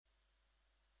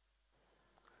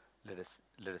Let us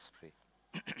let us pray.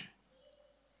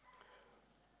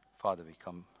 Father, we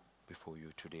come before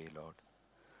you today, Lord.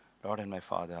 Lord and my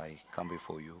Father, I come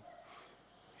before you.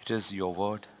 It is your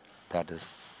word that is,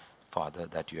 Father,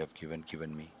 that you have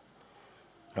given me.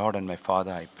 Lord and my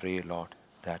Father, I pray, Lord,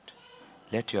 that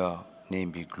let your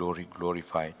name be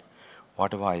glorified.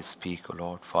 Whatever I speak, O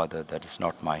Lord, Father, that is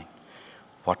not mine.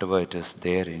 Whatever it is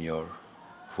there in your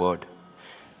word,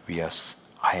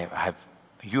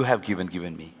 you have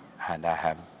given me, and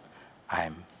I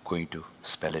am going to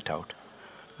spell it out.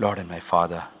 Lord and my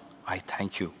Father, I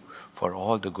thank you for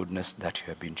all the goodness that you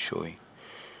have been showing.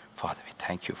 Father, we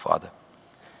thank you, Father.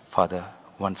 Father,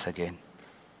 once again,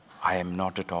 I am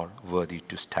not at all worthy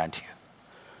to stand here.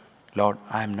 Lord,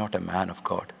 I am not a man of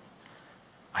God.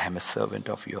 I am a servant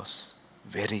of yours,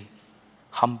 very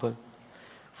humble.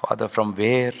 Father, from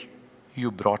where you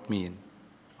brought me in,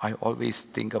 I always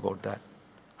think about that.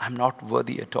 I'm not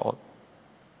worthy at all.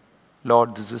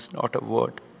 Lord, this is not a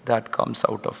word that comes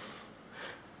out of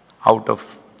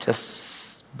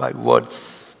just by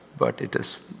words, but it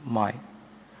is my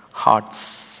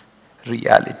heart's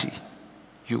reality.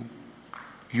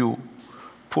 You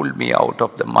pulled me out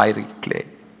of the miry clay.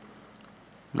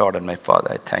 Lord and my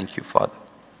Father, I thank you, Father.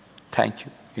 Thank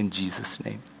you in Jesus'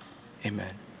 name.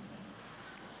 Amen.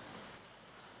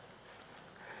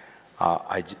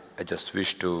 I just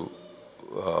wish to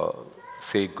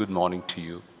say good morning to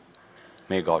you.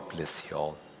 May God bless you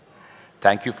all.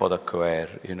 Thank you for the choir.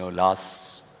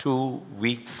 Last 2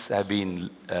 weeks I've been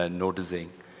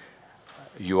noticing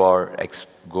you are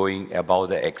going above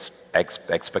the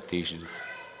expectations.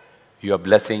 You are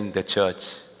blessing the church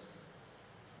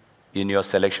in your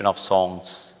selection of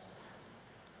songs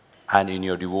and in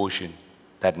your devotion.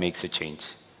 That makes a change.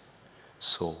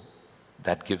 So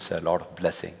that gives a lot of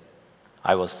blessing.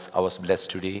 I was blessed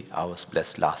today. I was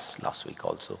blessed last week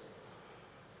also.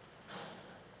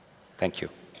 Thank you.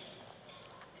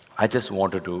 I just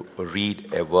wanted to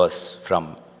read a verse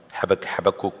from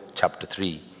Habakkuk chapter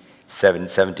 3,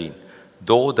 17.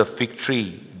 Though the fig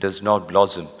tree does not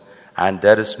blossom, and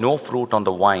there is no fruit on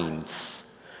the vines,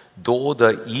 though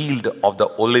the yield of the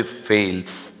olive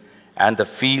fails, and the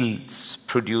fields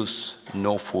produce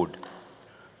no food,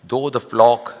 though the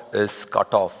flock is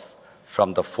cut off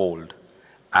from the fold,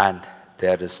 and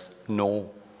there is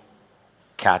no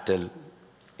cattle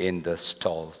in the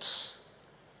stalls.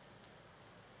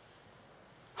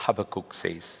 Habakkuk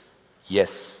says,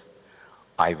 yes,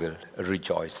 I will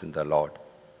rejoice in the Lord.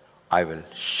 I will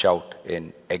shout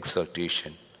in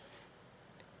exultation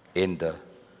in the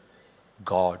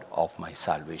God of my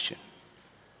salvation.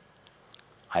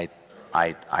 I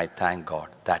thank God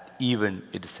that even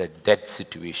it is a dead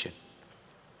situation,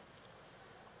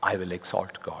 I will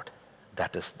exalt God.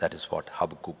 That is what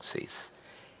Habakkuk says.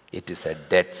 It is a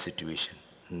dead situation.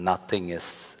 Nothing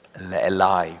is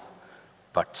alive,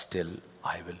 but still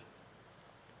I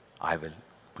will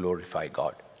glorify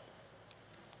God.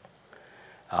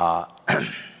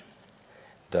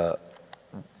 The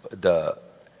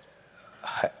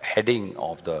heading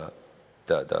of the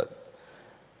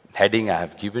heading I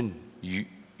have given,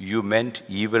 you meant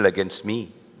evil against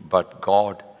me, but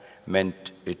God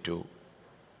meant it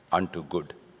unto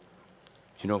good.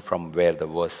 From where the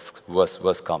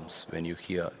verse comes when you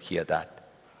hear that.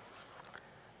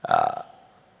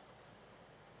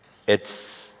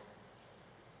 It's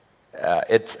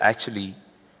actually,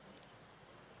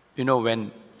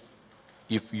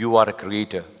 if you are a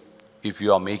creator, if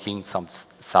you are making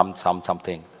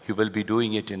something, you will be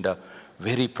doing it in the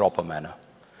very proper manner.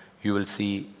 You will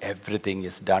see everything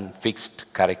is done fixed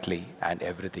correctly and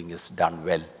everything is done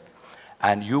well.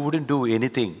 And you wouldn't do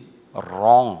anything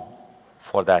wrong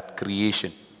for that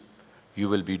creation. You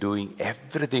will be doing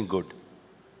everything good.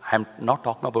 I'm not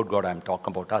talking about God, I'm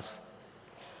talking about us.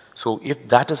 So if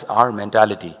that is our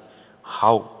mentality,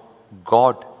 how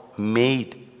God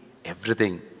made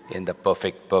everything in the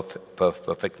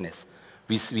perfectness.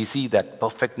 We see that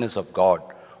perfectness of God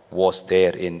was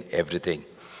there in everything.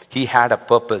 He had a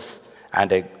purpose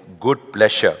and a good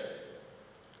pleasure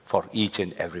for each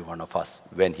and every one of us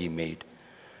when He made.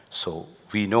 So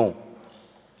we know,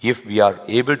 if we are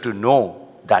able to know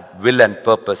that will and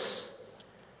purpose,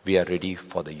 we are ready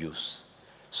for the use.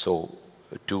 So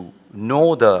to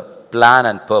know the plan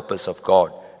and purpose of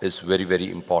God is very,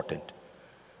 very important.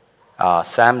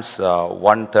 Psalms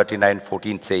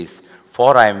 139:14 says,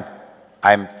 for I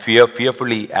am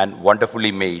fearfully and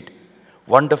wonderfully made.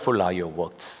 Wonderful are your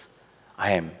works.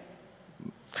 I am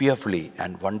fearfully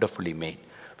and wonderfully made.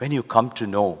 When you come to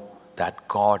know that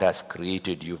God has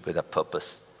created you with a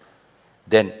purpose,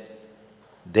 then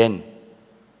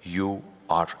you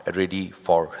are ready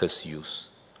for His use.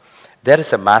 There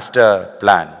is a master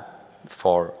plan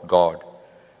for God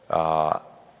uh,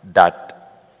 that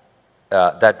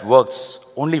works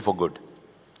only for good.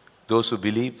 Those who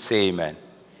believe, say amen.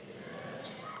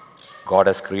 God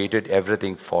has created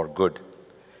everything for good.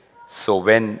 So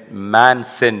when man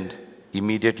sinned,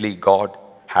 immediately God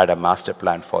had a master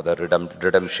plan for the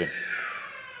redemption.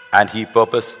 And he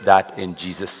purposed that in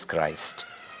Jesus Christ.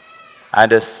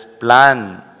 And his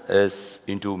plan is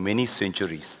into many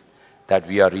centuries. That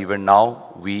we are even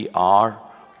now, we are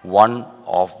one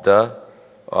of the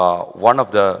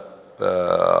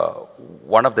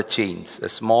chains, a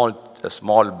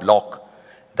small block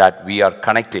that we are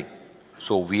connecting.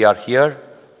 So we are here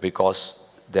because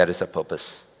there is a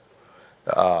purpose.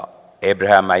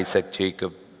 Abraham, Isaac,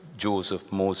 Jacob,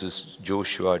 Joseph, Moses,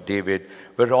 Joshua, David,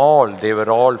 they were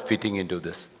all fitting into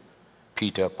this.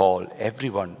 Peter, Paul,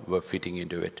 everyone were fitting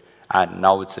into it. And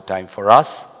now it's a time for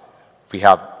us. We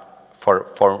have,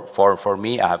 for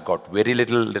me, I have got very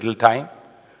little time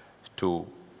to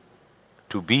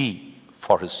be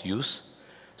for his use.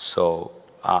 So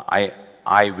I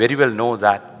very well know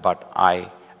that, but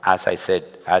as I said,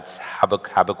 as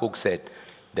Habakkuk said,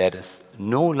 there is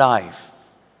no life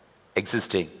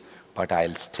existing, but I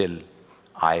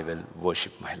will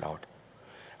worship my Lord.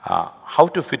 How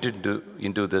to fit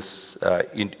into this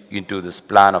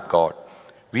plan of God?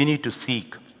 We need to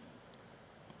seek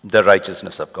the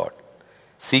righteousness of God.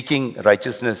 Seeking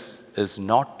righteousness is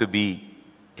not to be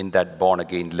in that born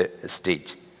again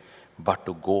stage, but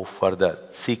to go further,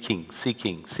 seeking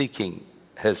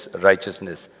His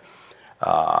righteousness.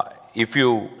 If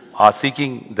you are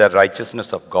seeking the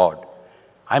righteousness of God,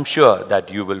 I'm sure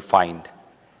that you will find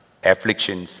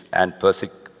afflictions and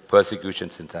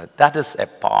persecutions in that. That is a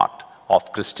part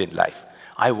of Christian life.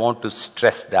 I want to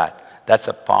stress that. That's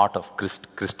a part of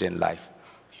Christian life.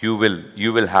 You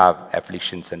will have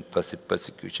afflictions and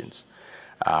persecutions.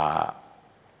 I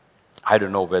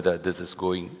don't know whether this is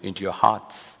going into your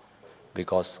hearts,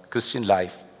 because Christian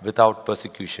life without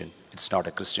persecution, it's not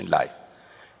a Christian life.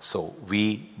 So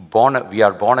we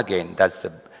are born again. That's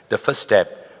the first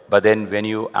step. But then when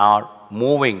you are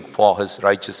moving for His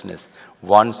righteousness,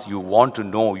 once you want to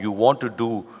know, you want to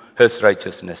do His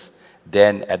righteousness,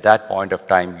 then at that point of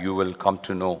time you will come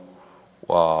to know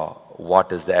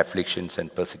what is the afflictions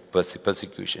and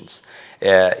persecutions.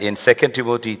 In 2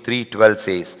 Timothy 3:12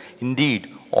 says,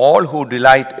 "Indeed, all who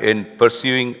delight in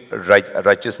pursuing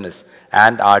righteousness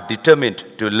and are determined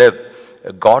to live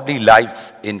godly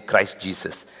lives in Christ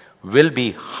Jesus will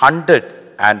be hunted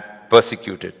and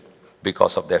persecuted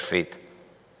because of their faith."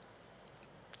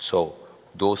 So,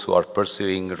 those who are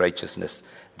pursuing righteousness,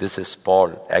 this is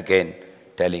Paul again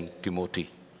telling Timothy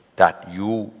that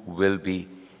you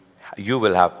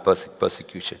will have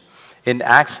persecution. In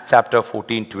Acts chapter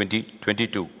 14,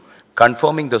 22,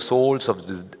 confirming the souls of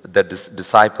the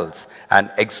disciples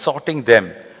and exhorting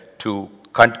them to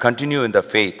continue in the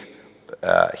faith,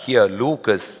 here Luke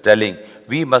is telling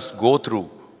we must go through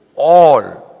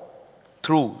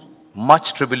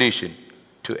much tribulation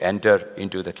to enter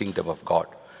into the kingdom of God.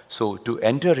 So to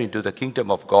enter into the kingdom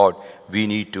of God, we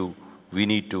need to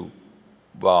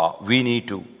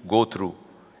go through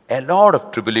a lot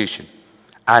of tribulation.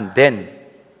 And then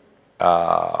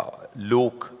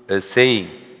Luke is saying,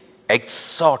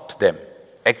 exhort them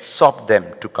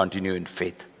to continue in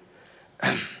faith.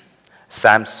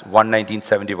 Psalms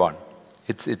 119:71.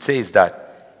 It says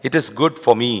that it is good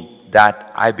for me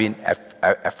that I've been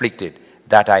afflicted,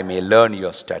 that I may learn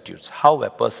your statutes. How a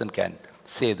person can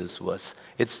say this verse?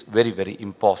 It's very, very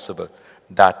impossible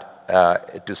that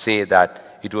to say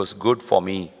that it was good for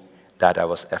me that I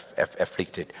was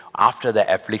afflicted. After the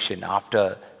affliction,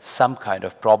 after some kind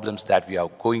of problems that we are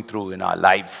going through in our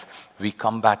lives, we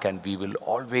come back and we will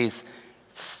always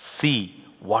see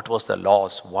what was the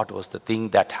loss, what was the thing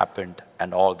that happened,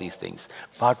 and all these things.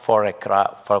 But for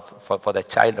the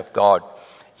child of God,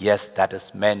 yes, that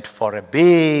is meant for a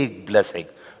big blessing,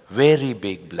 very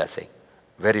big blessing,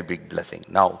 very big blessing.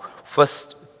 Now, 1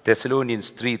 Thessalonians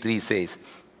 3:3 says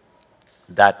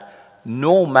that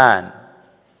no man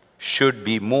should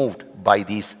be moved by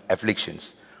these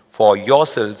afflictions, for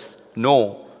yourselves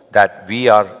know that we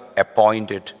are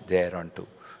appointed thereunto.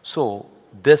 So,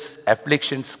 this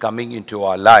afflictions coming into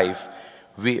our life,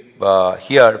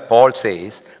 here Paul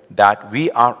says that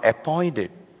we are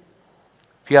appointed.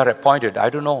 We are appointed. I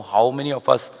don't know how many of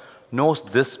us knows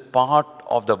this part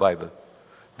of the Bible.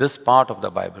 This part of the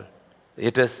Bible.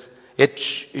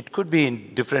 It could be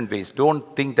in different ways.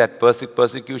 Don't think that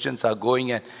persecutions are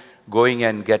going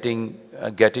and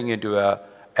getting into a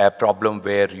problem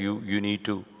where you need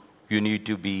to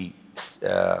be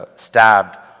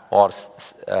stabbed or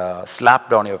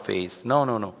slapped on your face. No,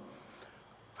 no, no.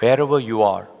 Wherever you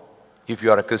are, if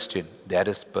you are a Christian, there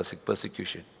is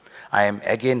persecution. I am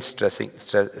again stressing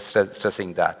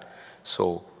that.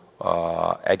 So,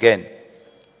 again,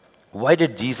 why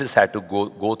did Jesus have to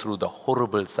go through the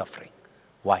horrible suffering?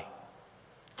 Why?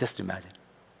 Just imagine.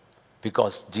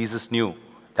 Because Jesus knew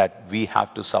that we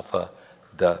have to suffer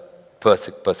the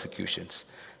persecutions.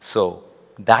 So,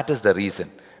 that is the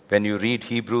reason. When you read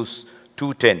Hebrews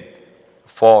 2:10,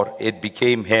 for it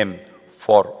became him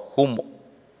for whom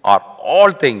are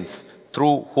all things,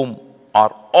 through whom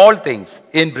are all things,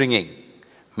 in bringing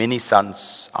many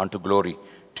sons unto glory,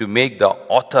 to make the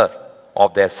author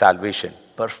of their salvation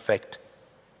perfect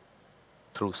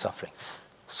through sufferings.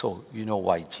 So you know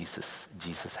why Jesus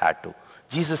had to.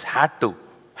 Jesus had to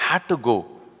go,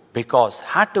 because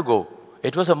had to go.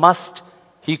 It was a must.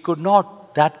 He could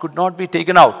not, that could not be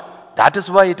taken out. That is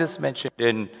why it is mentioned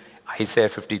in Isaiah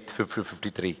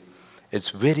 53. It's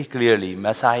very clearly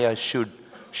Messiah should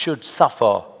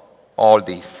suffer all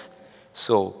these.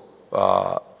 So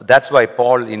that's why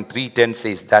Paul in 3:10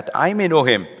 says that I may know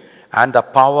him and the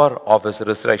power of his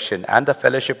resurrection and the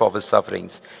fellowship of his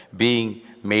sufferings, being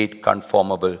made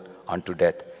conformable unto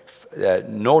death.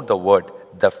 Note the word,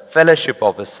 the fellowship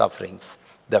of his sufferings.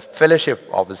 The fellowship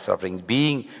of his sufferings,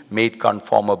 being made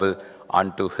conformable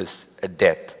unto his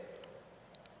death.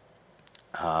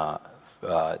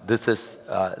 This is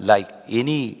like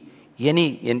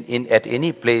at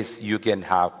any place you can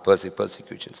have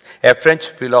persecutions. A French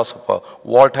philosopher,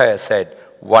 Voltaire, said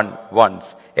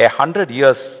once, 100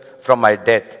 years from my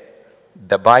death,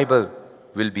 the Bible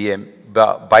will be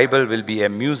a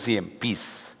museum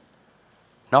piece.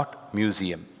 Not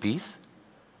museum piece,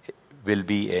 it will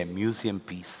be a museum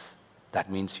piece.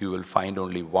 That means you will find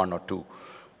only one or two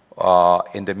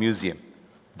in the museum.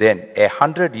 Then,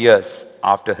 100 years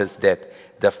after his death,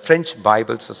 the French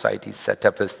Bible Society set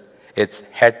up its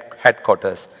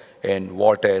headquarters in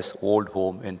Voltaire's old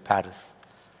home in Paris.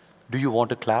 Do you want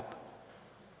to clap?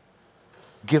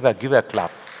 Give a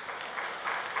clap.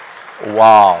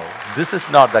 Wow, this is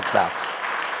not the clap.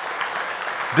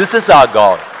 This is our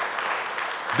God.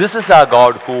 This is our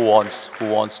God who wants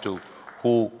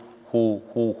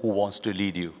to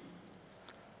lead you.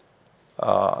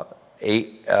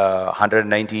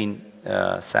 119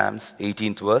 Psalms,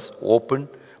 18th verse. Open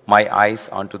my eyes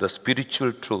unto the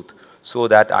spiritual truth, so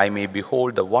that I may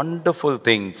behold the wonderful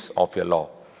things of your law.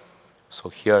 So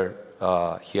here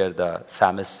the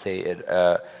psalmist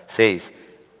says,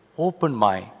 open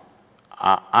my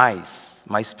eyes,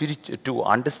 my spirit, to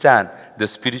understand the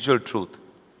spiritual truth.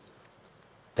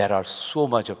 There are so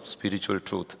much of spiritual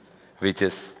truth which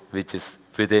is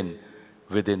within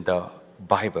the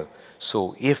Bible.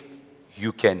 So if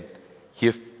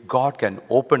God can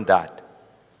open that,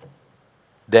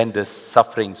 then the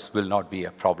sufferings will not be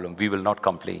a problem. We will not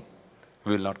complain.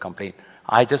 We will not complain.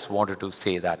 I just wanted to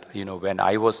say that, when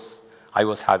I was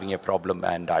having a problem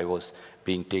and I was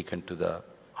being taken to the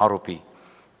ROP,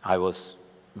 I was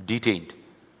detained.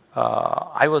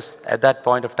 I was at that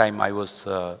point of time. I was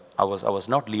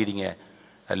not leading a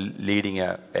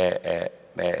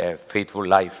faithful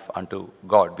life unto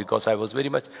God, because I was very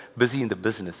much busy in the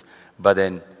business. But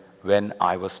then, when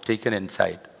I was taken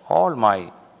inside, all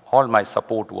my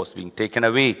support was being taken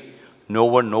away. No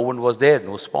one was there.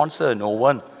 No sponsor. No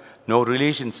one. No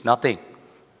relations. Nothing.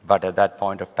 But at that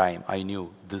point of time, I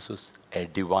knew this was a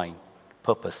divine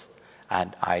purpose,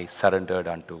 and I surrendered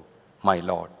unto my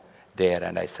Lord there,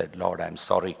 and I said, Lord, I'm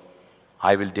sorry.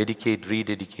 I will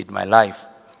rededicate my life.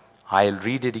 I'll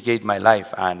rededicate my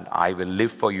life, and I will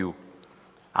live for you.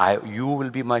 You will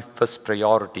be my first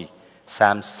priority.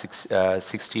 Psalm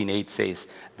 16:8 says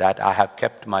that I have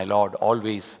kept my Lord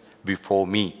always before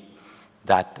me.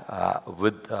 That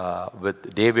with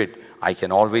David, I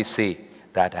can always say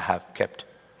that I have kept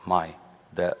my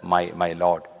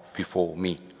Lord before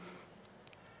me.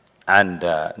 And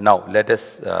now let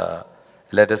us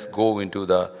go into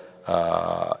the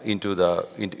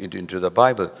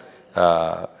Bible.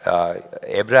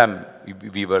 Abraham,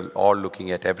 we were all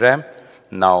looking at Abraham.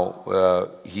 Now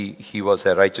he was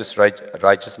a righteous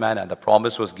man, and the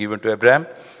promise was given to Abraham.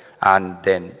 And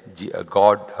then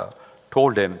God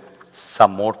told him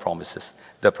some more promises.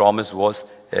 The promise was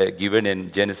given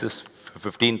in Genesis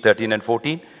 15, 13, and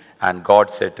 14. And God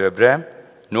said to Abraham,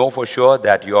 know for sure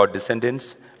that your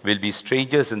descendants will be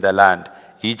strangers in the land,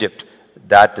 Egypt,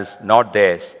 that is not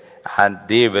theirs, and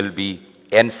they will be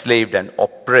enslaved and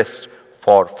oppressed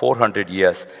for 400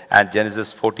 years. And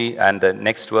Genesis 14, and the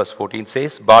next verse 14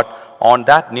 says, but on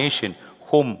that nation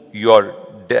whom your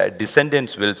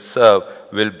descendants will serve,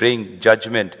 will bring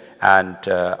judgment, and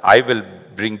I will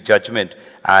bring judgment,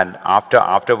 and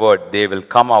afterward they will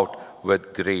come out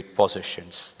with great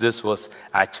possessions. This was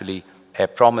actually a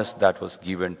promise that was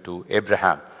given to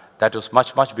Abraham. That was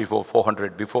much before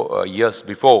 400 years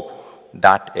before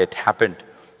that it happened.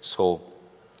 So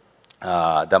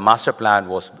the master plan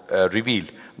was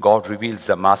revealed. God reveals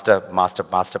the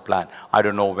master plan. I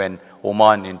don't know when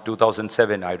Oman in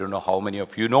 2007. I don't know how many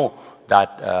of you know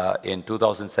that in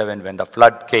 2007 when the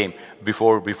flood came.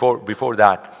 Before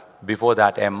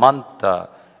that, a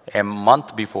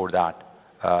month before that,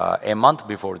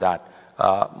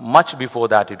 much before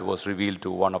that, it was revealed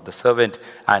to one of the servant,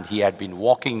 and he had been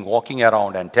walking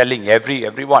around and telling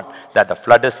everyone that the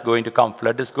flood is going to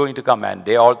come, and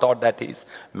they all thought that he's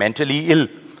mentally ill.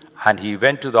 And he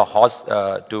went to the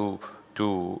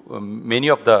to many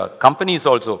of the companies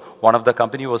also. One of the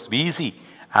company was BEC,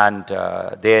 and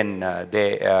then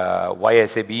why I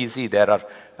say BEC, there are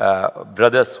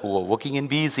brothers who are working in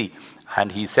BEC,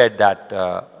 and he said that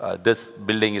this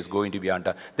building is going to be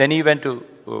under. Then he went to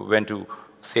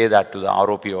say that to the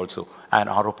ROP also, and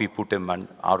ROP put him, and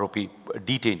ROP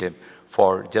detained him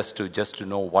for just to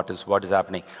know what is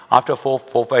happening. After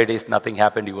 4-5 days, nothing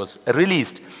happened. He was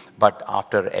released, but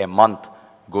after a month,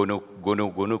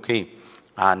 Gonu came,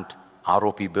 and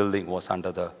ROP building was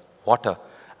under the water,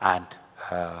 and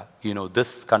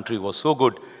this country was so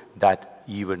good that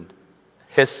even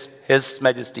His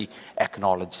Majesty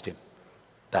acknowledged him.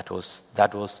 That was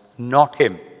not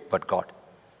him, but God.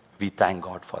 We thank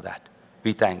God for that.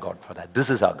 This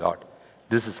is our God.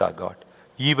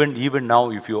 Even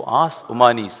now, if you ask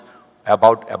Omanis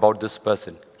about this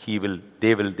person,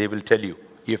 they will tell you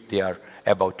if they are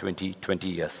about 20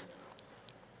 years.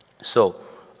 So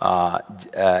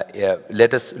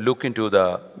let us look into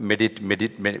the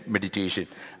meditation.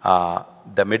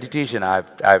 The meditation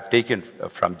I've taken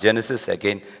from Genesis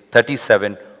again,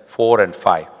 37, 4 and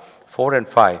 5. 4 and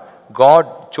 5.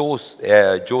 God chose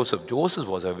Joseph. Joseph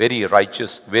was a very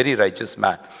righteous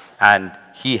man, and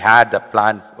he had the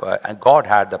plan, and God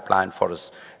had the plan for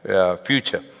his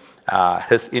future.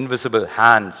 His invisible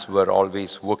hands were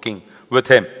always working with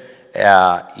him.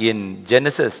 In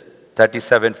Genesis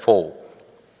 37:4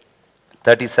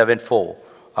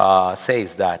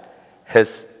 says that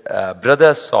his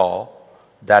brothers saw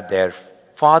that their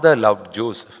father loved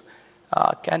Joseph.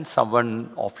 Can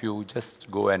someone of you just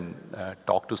go and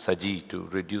talk to Saji to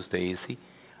reduce the AC?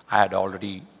 I had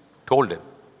already told him.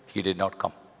 He did not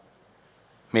come.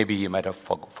 Maybe he might have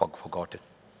forgotten.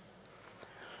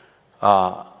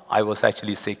 I was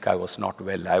actually sick. I was not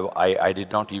well. I did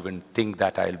not even think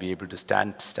that I'll be able to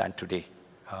stand today.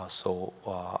 So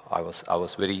I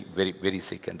was very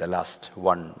sick in the last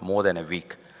more than a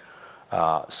week.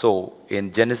 So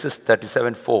in Genesis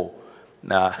 37:4,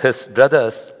 his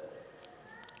brothers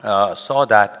saw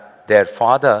that their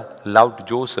father loved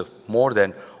Joseph more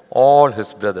than all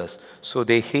his brothers. So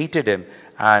they hated him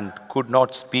and could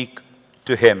not speak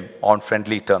to him on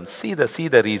friendly terms. See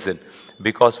the reason.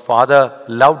 Because father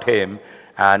loved him,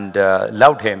 and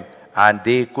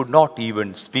they could not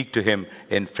even speak to him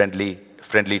in friendly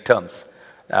terms.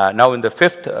 Now in the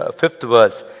fifth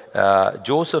verse,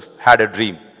 Joseph had a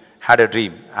dream,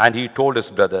 and he told his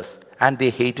brothers, and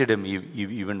they hated him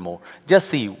even more. Just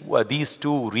see these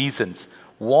two reasons.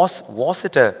 Was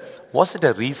it a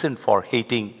reason for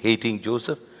hating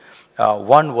Joseph?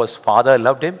 One was father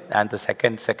loved him, and the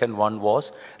second one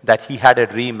was that he had a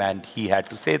dream and he had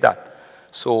to say that.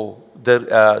 So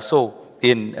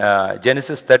in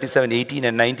Genesis 37:18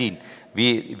 and 19,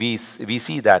 we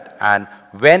see that, and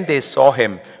when they saw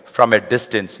him from a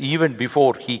distance, even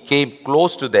before he came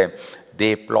close to them,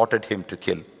 they plotted him to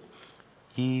kill.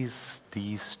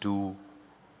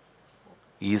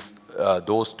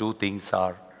 Those two things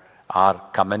are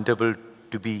commendable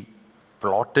to be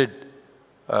plotted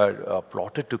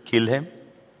to kill him?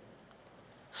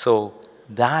 So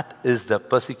that is the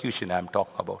persecution I'm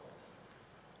talking about.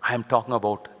 I am talking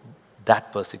about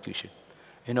that persecution.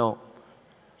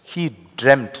 He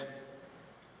dreamt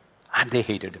and they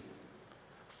hated him.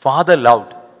 Father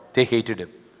loved, they hated him.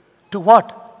 To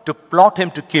what? To plot him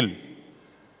to kill.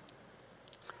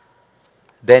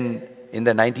 Then in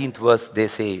the 19th verse they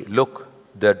say, look,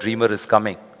 the dreamer is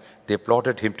coming. They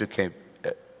plotted him to kill.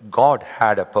 God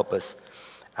had a purpose,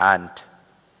 and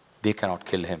they cannot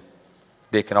kill him.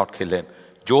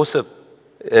 Joseph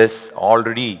is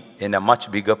already in a much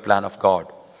bigger plan of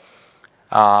God.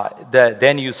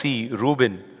 Then you see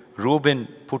Reuben. Reuben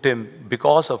put him,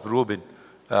 because of Reuben,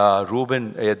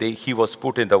 he was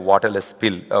put in the waterless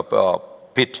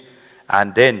pit.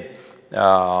 And then,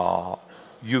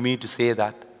 you mean to say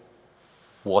that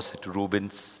Was it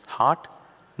Reuben's heart?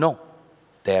 No.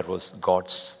 There was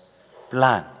God's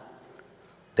plan.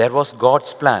 There was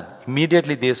God's plan.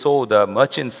 Immediately they saw the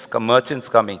merchants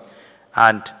coming,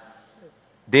 and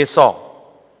they saw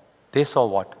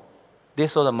what? They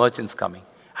saw the merchants coming.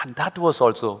 And that was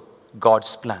also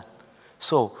God's plan.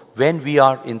 So when we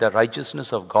are in the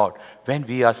righteousness of God, when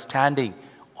we are standing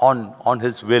on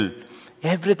His will,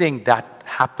 everything that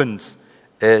happens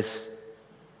is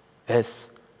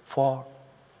for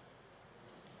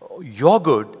your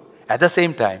good. At the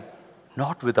same time,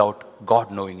 not without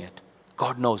God knowing it.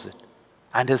 God knows it.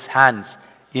 And His hands,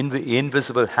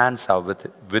 invisible hands, are with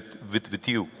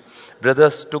you.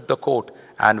 Brothers took the coat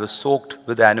and was soaked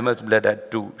with the animal's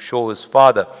blood to show his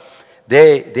father.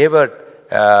 They were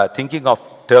thinking of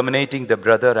terminating the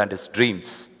brother and his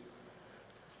dreams.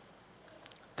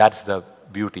 That's the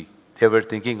beauty. They were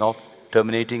thinking of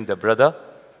terminating the brother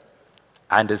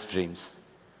and his dreams.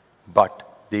 But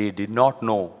they did not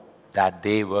know that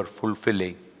they were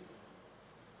fulfilling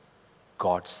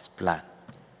God's plan.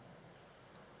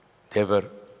 They were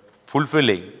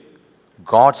fulfilling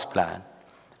God's plan,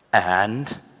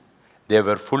 and they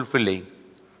were fulfilling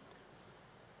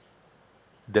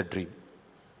the dream.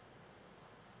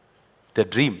 The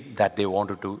dream that they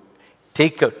wanted to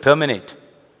terminate,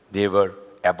 they were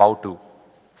about to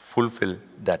fulfill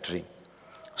that dream.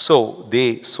 So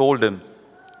they sold him,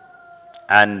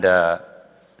 and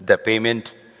the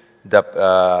payment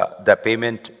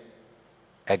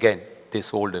again, they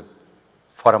sold him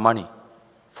for a money,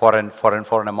 for an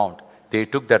amount. They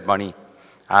took that money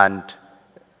and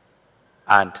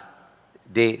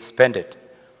they spent it.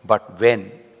 But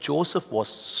when Joseph was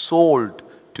sold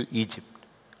to Egypt,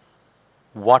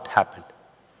 what happened?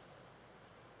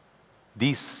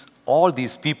 All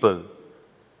these people,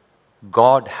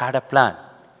 God had a plan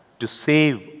to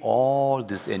save all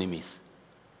these enemies.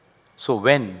 So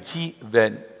when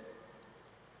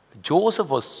Joseph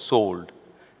was sold,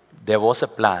 there was a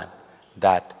plan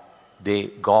that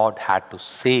God had to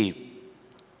save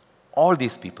all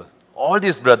these people, all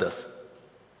these brothers.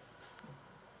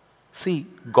 See,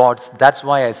 that's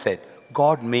why I said,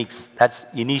 God makes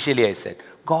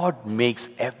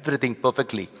everything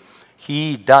perfectly.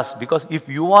 He does, because if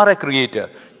you are a creator,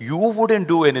 you wouldn't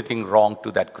do anything wrong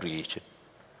to that creation.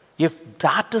 If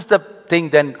that is the thing,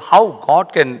 then how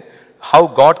God can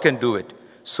do it?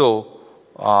 So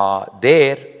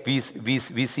there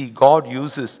we see God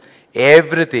uses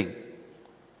everything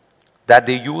that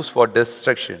they use for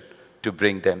destruction to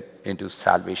bring them into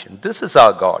salvation. This is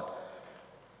our God.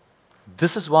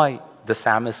 This is why the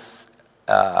psalmist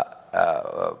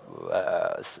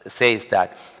says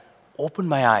that, open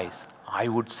my eyes, I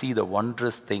would see the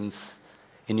wondrous things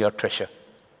in your treasure.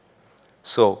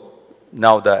 So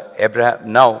now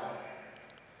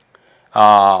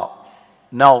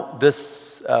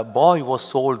this boy was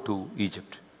sold to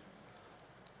Egypt.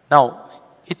 Now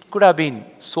it could have been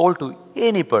sold to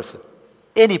any person,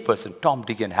 Tom,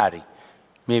 Dick, and Harry,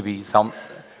 maybe some,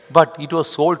 but it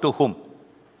was sold to whom?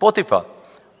 Potiphar.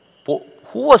 Who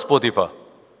was Potiphar?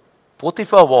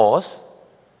 Potiphar was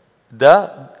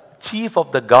the chief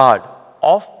of the guard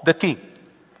of the king.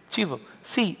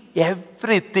 See,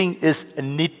 everything is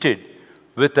knitted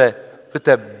with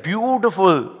a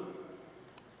beautiful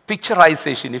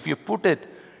picturization. If you put it,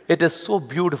 it is so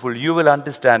beautiful. You will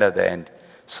understand at the end.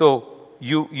 So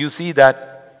you see that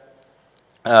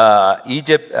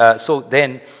Egypt. So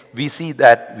then we see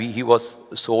that he was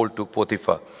sold to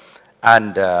Potiphar,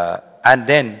 and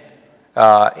then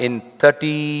in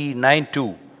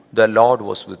 39:2, the Lord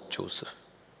was with Joseph,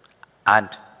 and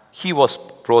he was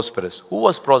prosperous. Who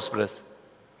was prosperous?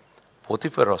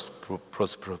 Potiphar was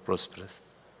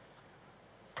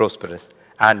prosperous,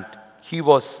 and he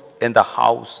was in the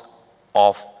house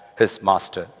of his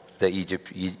master, the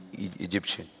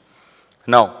Egyptian.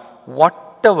 Now,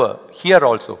 whatever, here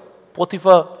also,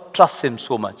 Potiphar trusts him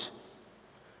so much.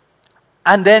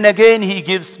 And then again, he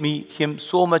gives him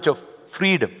so much of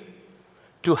freedom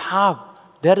to have.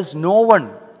 There is no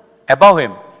one above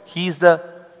him. He is the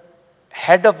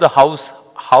head of the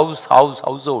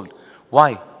household.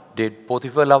 Why? Did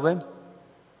Potiphar love him?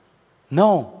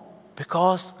 No,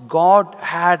 because God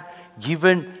had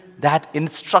given that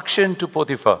instruction to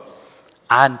Potiphar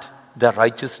and the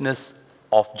righteousness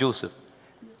of Joseph.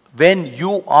 When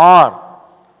you are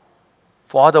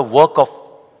for the work of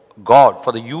God,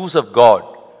 for the use of God,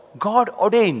 God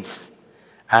ordains.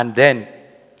 And then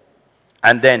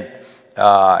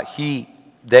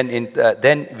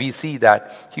we see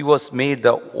that he was made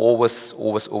the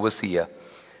overseer.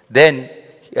 Then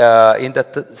in the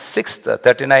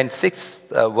 39:6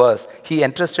 verse, he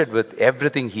entrusted with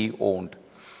everything he owned.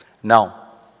 Now,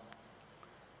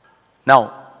 Now,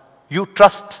 you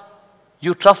trust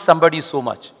somebody so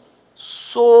much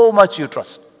you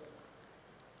trust.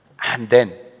 And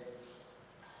then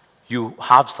you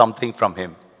have something from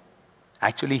him.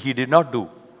 Actually, he did not do.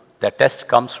 The test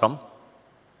comes from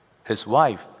his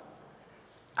wife.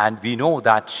 And we know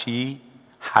that she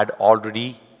had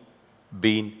already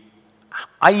been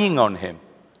eyeing on him.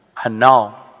 And now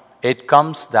it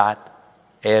comes that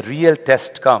a real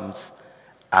test comes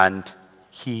and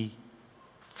he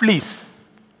flees.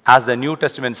 As the New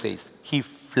Testament says, he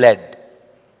fled.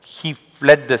 He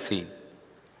fled the scene.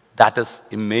 That is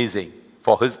amazing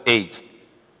for his age.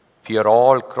 We are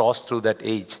all crossed through that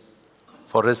age.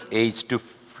 For his age to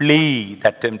flee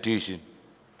that temptation.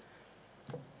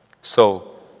 So,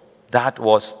 that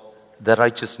was the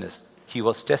righteousness. He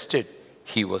was tested.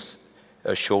 He was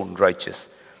shown righteous.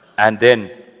 And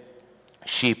then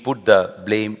she put the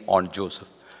blame on Joseph.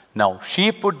 Now,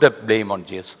 she put the blame on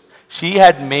Joseph. She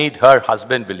had made her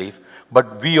husband believe,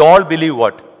 but we all believe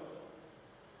what?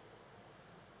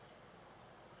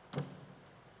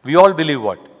 We all believe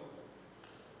what?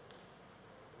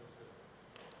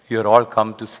 You're all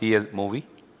come to see a movie?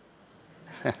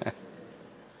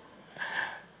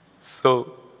 So,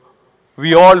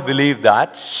 we all believe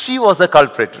that she was the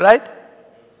culprit, right?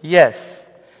 Yes.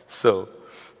 So,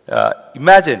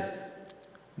 imagine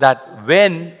that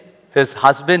when his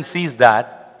husband sees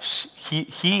that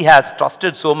he has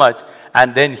trusted so much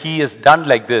and then he is done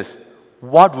like this,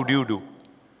 what would you do?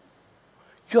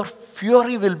 Your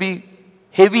fury will be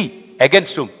heavy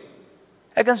against whom?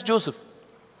 Against Joseph.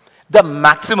 The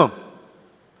maximum.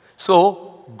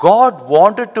 So, God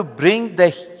wanted to bring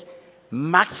the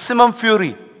maximum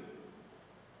fury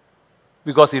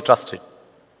because he trusted.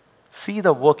 See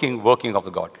the working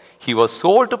of God. He was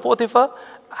sold to Potiphar,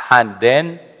 and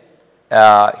then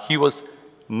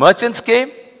merchants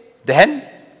came, then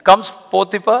comes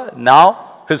Potiphar,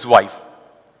 now his wife.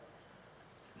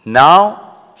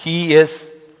 Now he is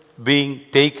being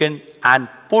taken and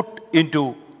put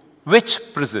into which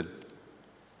prison?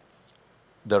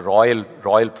 The royal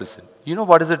prison. You know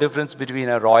what is the difference between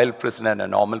a royal prison and a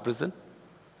normal prison?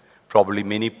 Probably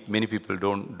many people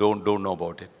don't know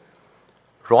about it.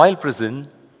 Royal prison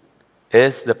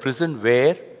is the prison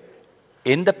where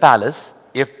in the palace,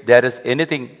 if there is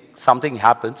something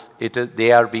happens,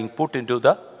 they are being put into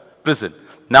the prison.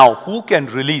 Now, who can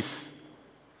release?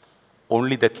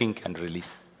 Only the king can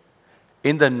release.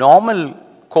 In the normal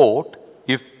court,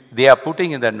 if they are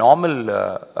putting in the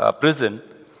normal prison,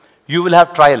 you will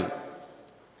have trial.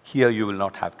 Here you will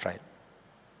not have trial.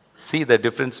 See the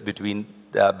difference between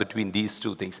these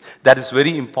two things. That is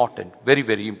very important, very,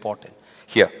 very important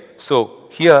here. So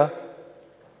here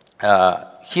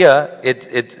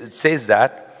it says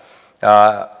that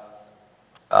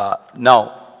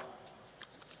now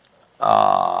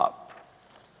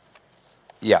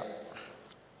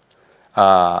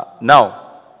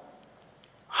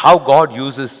how God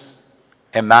uses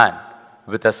a man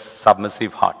with a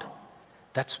submissive heart.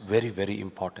 That's very, very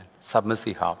important.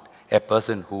 Submissive heart. A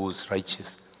person who is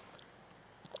righteous.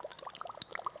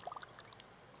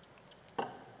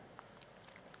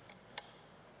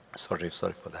 Sorry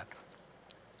for that.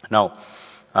 Now,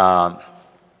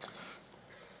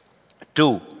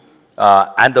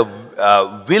 and the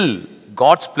will,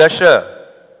 God's pleasure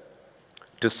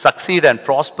to succeed and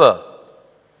prosper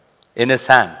in his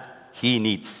hand, he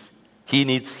needs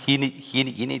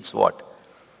what?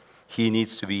 He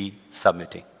needs to be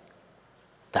submitting.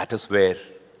 That is where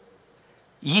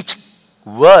each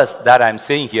verse that I'm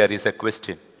saying here is a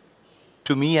question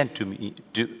to me and to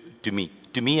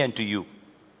me and to you.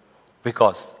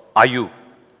 Because are you?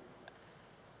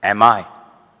 Am I?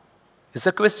 It's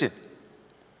a question.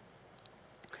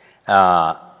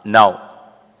 Now,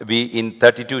 we in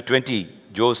 32:20,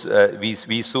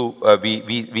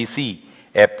 we see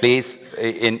a place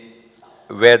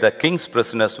where the king's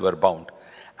prisoners were bound.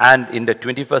 And in the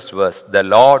 21st verse, the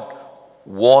Lord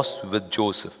was with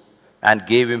Joseph and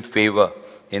gave him favor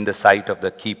in the sight of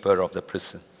the keeper of the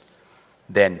prison.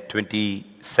 Then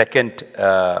 22nd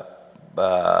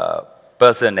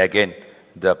person again,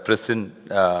 the prison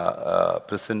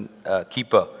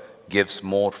keeper gives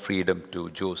more freedom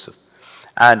to Joseph.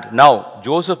 And now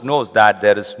Joseph knows that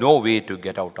there is no way to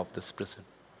get out of this prison.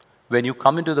 When you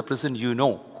come into the prison, you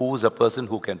know who is a person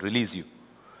who can release you.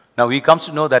 Now he comes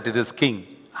to know that it is king,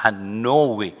 and no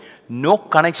way, no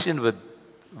connection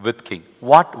with king.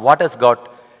 What has got?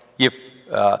 If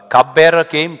cupbearer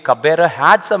came, cupbearer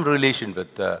had some relation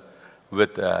with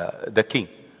the king,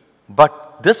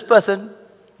 but this person,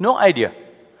 no idea.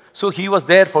 So he was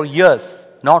there for years,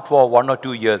 not for 1 or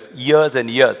 2 years, years and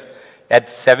years. At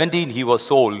 17 he was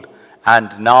sold,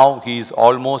 and now he is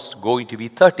almost going to be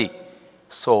 30.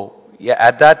 So yeah,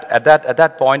 at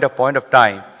that point of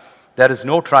time, there is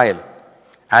no trial.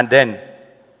 And then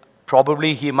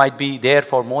probably he might be there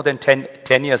for more than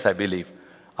 10 years, I believe,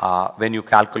 when you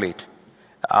calculate.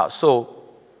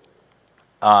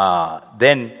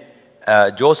 Then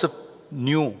Joseph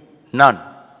knew none.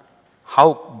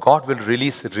 How God will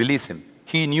release him.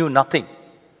 He knew nothing.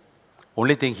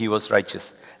 Only thing, he was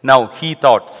righteous. Now he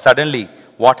thought suddenly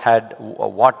what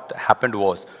happened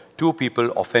was two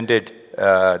people offended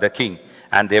the king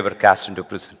and they were cast into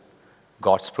prison.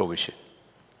 God's provision.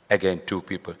 Again, two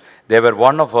people. They were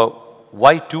one of a,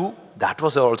 why two? That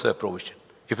was also a provision.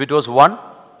 If it was one,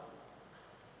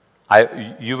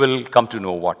 you will come to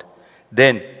know what.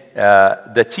 Then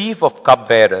the chief of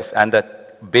cupbearers and the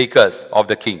bakers of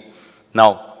the king.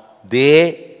 Now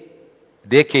they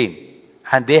came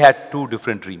and they had two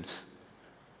different dreams.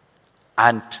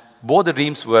 And both the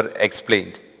dreams were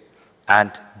explained.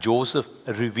 And Joseph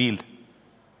revealed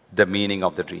the meaning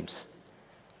of the dreams.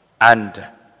 And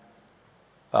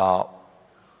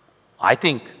I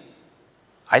think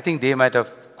they might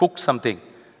have cooked something,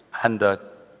 and the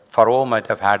Pharaoh might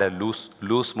have had a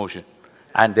loose motion,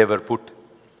 and they were put.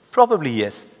 Probably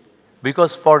yes,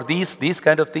 because for these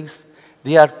kind of things,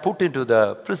 they are put into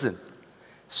the prison.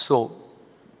 So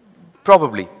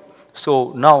probably.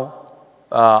 So now,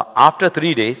 after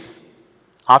 3 days,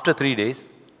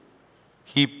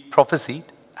 he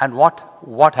prophesied, and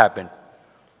what happened?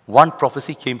 One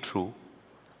prophecy came true.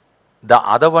 The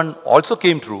other one also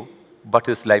came true, but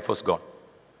his life was gone.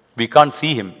 We can't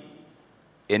see him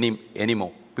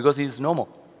anymore because he is no more.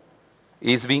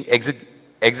 He is being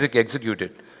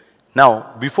executed.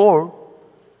 Now, before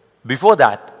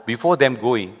them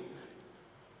going,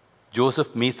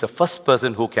 Joseph meets the first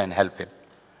person who can help him.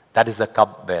 That is the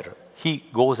cupbearer. He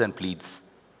goes and pleads,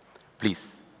 please,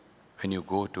 when you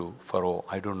go to Pharaoh,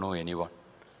 I don't know anyone.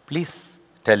 Please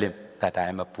tell him that I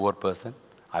am a poor person.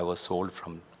 I was sold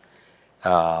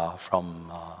I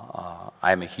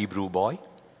am a Hebrew boy.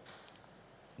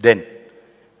 Then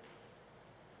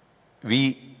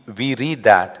we read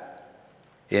that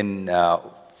in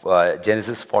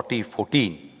Genesis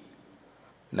 40:14.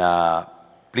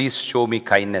 Please show me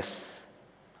kindness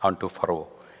unto Pharaoh.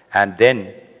 And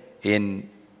then in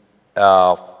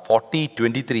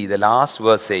 40:23, the last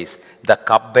verse says, the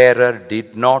cupbearer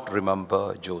did not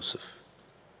remember Joseph.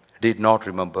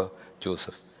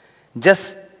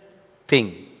 Just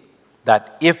think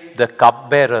that if the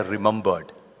cupbearer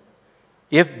remembered,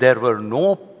 if there were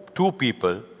no two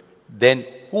people, then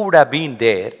who would have been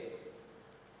there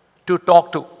to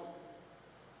talk to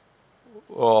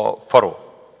Pharaoh?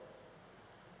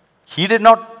 He did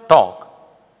not talk.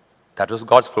 That was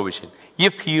God's provision.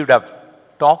 If he would have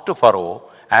talked to Pharaoh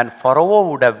and Pharaoh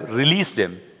would have released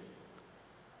him,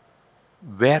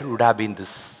 where would have been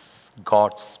this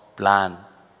God's plan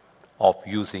of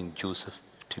using Joseph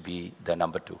to be the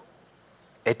number two?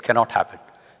 It cannot happen.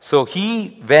 So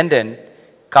he went and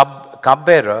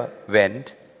cupbearer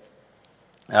went.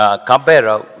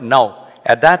 Cupbearer, now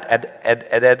at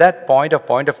that point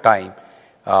of time,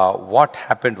 what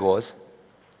happened was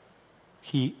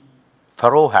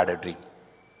Pharaoh had a dream.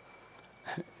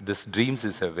 This dreams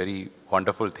is a very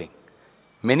wonderful thing.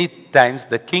 Many times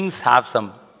the kings have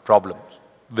some problems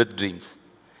with dreams.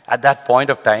 At that point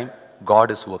of time,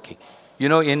 God is working. You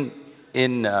know, in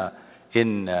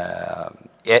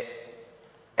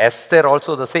Esther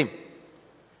also the same.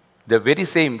 The very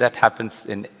same that happens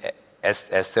in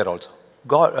Esther also.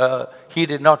 God, he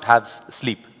did not have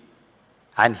sleep,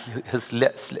 and his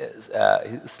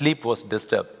sleep was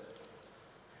disturbed.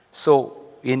 So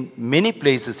in many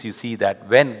places you see that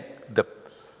when the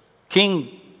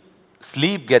king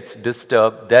sleep gets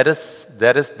disturbed, there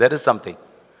is something.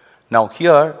 Now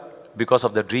here, because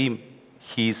of the dream,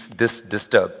 he is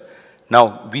disturbed.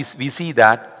 Now we see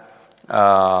that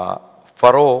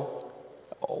Pharaoh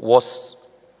was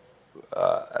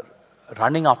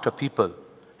running after people,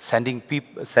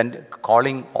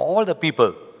 calling all the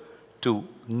people to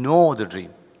know the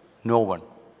dream. No one.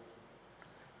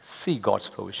 See God's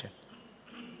provision.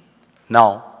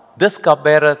 Now, this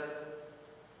cupbearer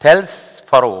tells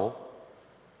Pharaoh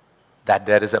that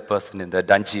there is a person in the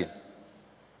dungeon,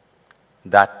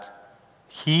 that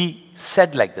he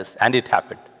said like this, and it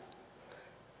happened.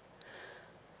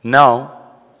 Now,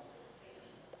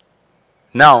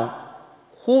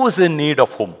 who is in need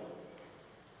of whom?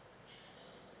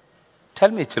 Tell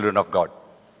me, children of God.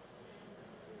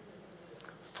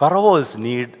 Pharaoh is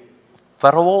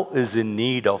in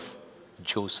need of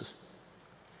Joseph.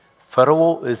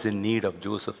 Pharaoh is in need of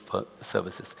Joseph's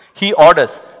services. He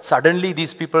orders. Suddenly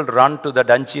these people run to the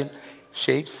dungeon,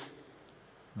 shaves,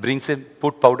 brings him,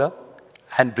 put powder,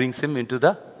 and brings him into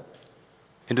the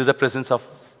presence of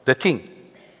the king.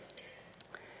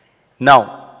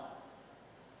 Now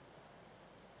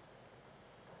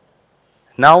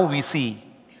we see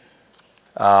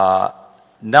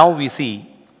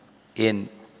in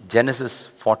Genesis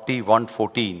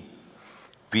 41:14,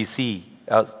 we see,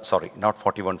 not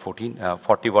 41:14,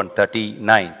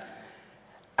 41:39,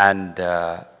 and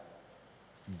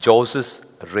Joseph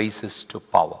raises to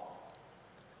power.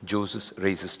 Joseph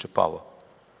raises to power.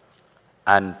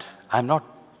 And I'm not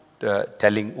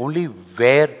telling only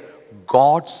where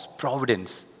God's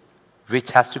providence,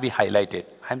 which has to be highlighted,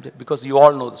 because you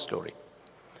all know the story.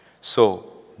 So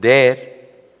there,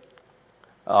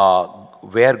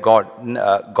 where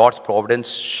God's providence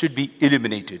should be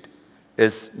illuminated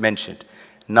is mentioned.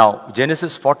 Now,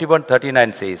 Genesis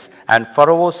 41:39 says, "And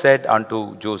Pharaoh said unto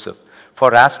Joseph,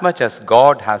 For as much as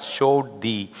God has showed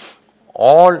thee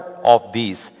all of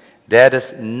these, there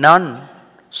is none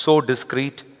so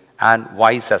discreet and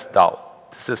wise as thou."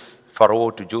 This is Pharaoh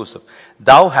to Joseph.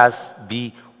 "Thou hast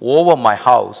been over my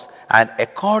house, and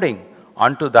according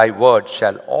unto thy word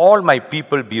shall all my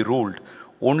people be ruled.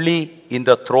 Only in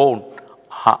the throne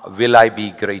will I be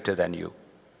greater than you."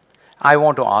 I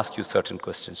want to ask you certain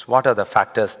questions. What are the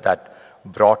factors that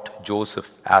brought Joseph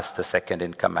as the second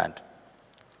in command?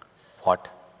 What?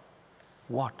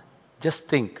 Just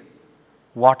think.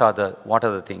 What are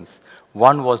the things?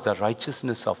 One was the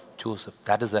righteousness of Joseph.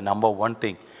 That is the number one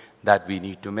thing that we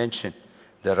need to mention.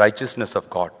 The righteousness of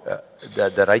God.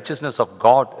 The righteousness of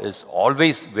God is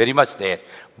always very much there.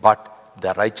 But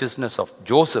the righteousness of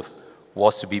Joseph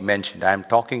was to be mentioned. I am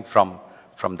talking from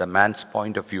the man's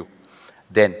point of view.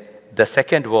 Then the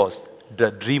second was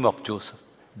the dream of Joseph.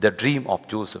 The dream of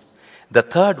Joseph. The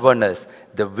third one is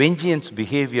the vengeance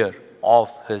behavior of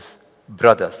his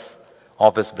brothers.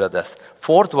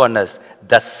 Fourth one is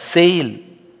the sale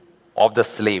of the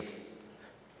slave.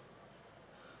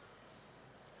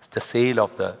 The sale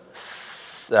of the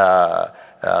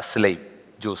slave,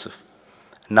 Joseph.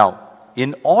 Now,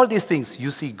 in all these things,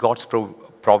 you see God's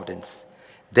providence.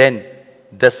 Then,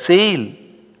 the sale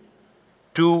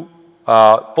to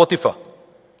Potiphar.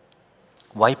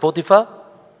 Why Potiphar?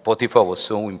 Potiphar was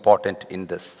so important in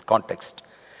this context.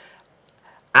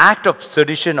 Act of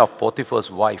sedition of Potiphar's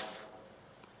wife.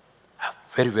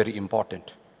 Very, very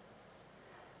important.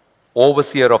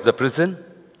 Overseer of the prison.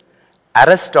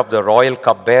 Arrest of the royal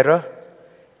cupbearer.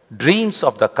 Dreams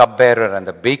of the cupbearer and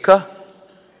the baker.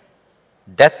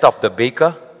 Death of the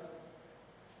baker.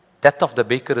 Death of the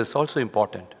baker is also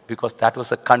important because that was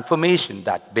the confirmation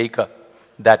that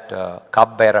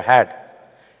cupbearer had.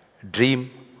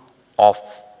 Dream of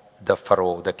the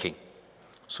Pharaoh, the king.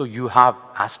 So you have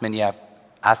as many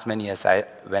as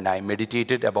when I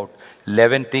meditated, about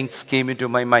 11 things came into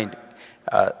my mind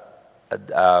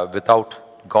without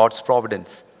God's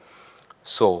providence.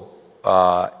 So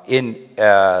in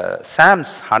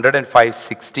Psalms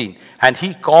 105:16, "And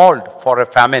he called for a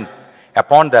famine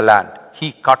upon the land.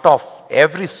 He cut off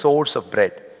every source of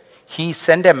bread. He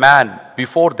sent a man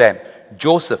before them,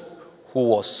 Joseph, who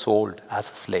was sold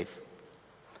as a slave."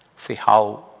 See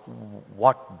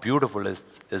what beautiful is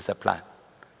the plan.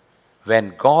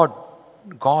 When God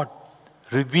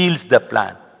reveals the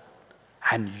plan,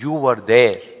 and you were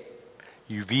there,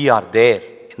 we are there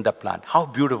in the plan. How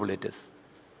beautiful it is!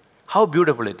 How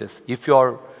beautiful it is! If you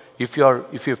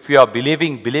are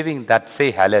believing that,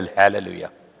 say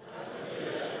hallelujah.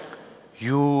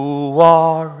 You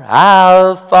are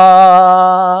Alpha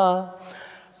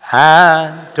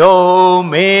and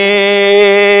Omega.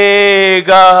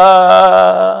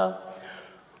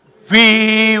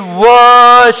 We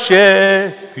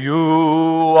worship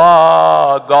you,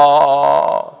 our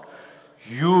God.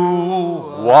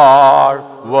 You are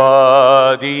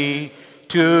worthy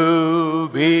to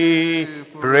be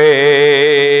praised.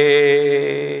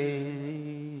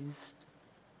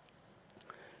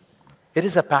 It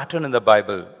is a pattern in the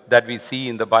Bible that we see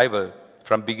in the Bible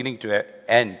from beginning to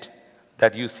end,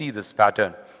 that you see this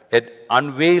pattern. It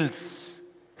unveils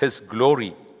His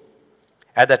glory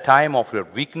at the time of your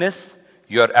weakness,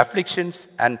 your afflictions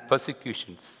and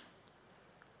persecutions.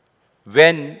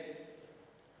 When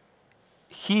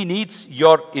He needs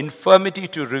your infirmity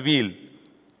to reveal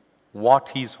what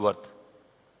He's worth.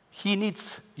 He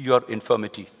needs your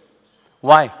infirmity.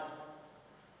 Why?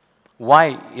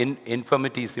 Why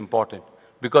infirmity is important?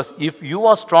 Because if you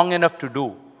are strong enough to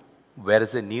do, where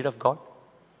is the need of God?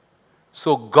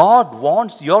 So God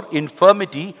wants your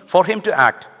infirmity for Him to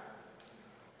act.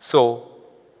 So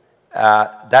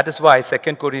That is why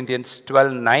 2 Corinthians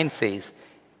 12:9 says,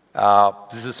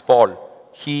 this is Paul,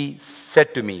 he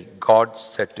said to me, God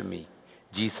said to me,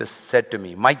 Jesus said to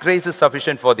me, my grace is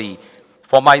sufficient for thee,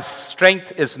 for my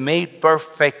strength is made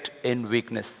perfect in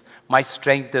weakness. My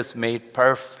strength is made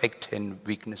perfect in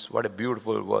weakness. What a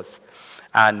beautiful verse.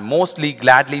 And mostly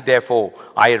gladly, therefore,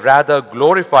 I rather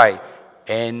glorify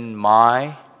in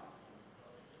my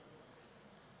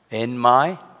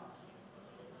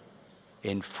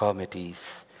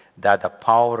infirmities, that the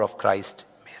power of Christ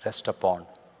may rest upon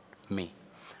me.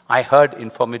 I heard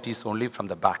infirmities only from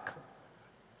the back.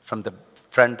 From the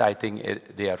front, I think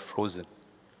they are frozen.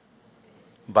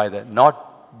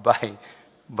 Not by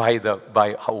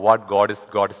what God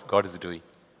is doing.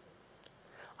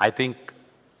 I think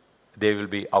they will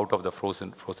be out of the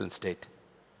frozen state.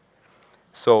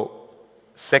 So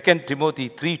 2 Timothy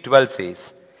 3:12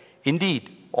 says, indeed,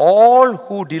 all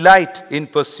who delight in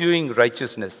pursuing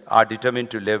righteousness are determined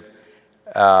to live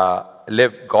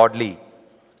godly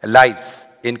lives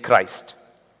in Christ.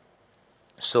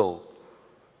 So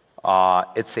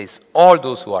it says, all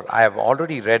those who are. I have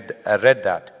already read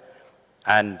that.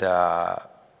 And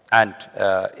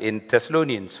in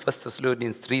Thessalonians, 1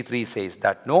 Thessalonians 3:3 says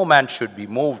that no man should be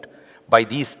moved by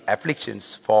these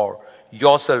afflictions, for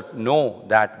yourself know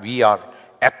that we are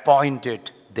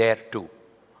appointed thereto.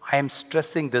 I am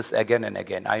stressing this again and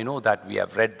again. I know that we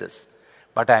have read this,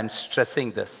 but I am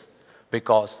stressing this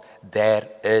because there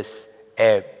is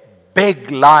a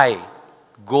big lie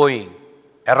going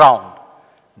around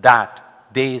that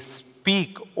they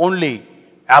speak only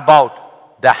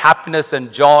about the happiness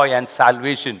and joy and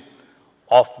salvation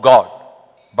of God.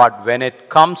 But when it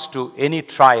comes to any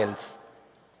trials,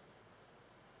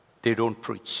 they don't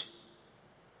preach.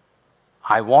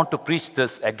 I want to preach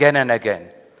this again and again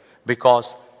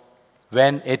because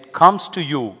when it comes to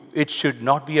you, it should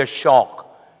not be a shock.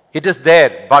 It is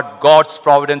there, but God's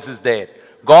providence is there.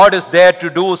 God is there to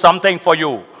do something for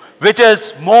you, which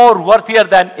is more worthier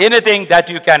than anything that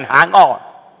you can hang on.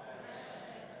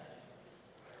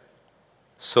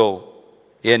 So,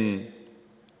 in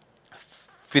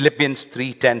Philippians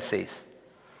 3:10 says,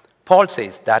 Paul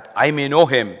says that I may know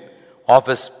him of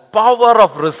his power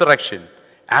of resurrection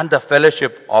and the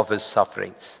fellowship of his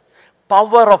sufferings.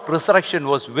 Power of resurrection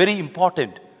was very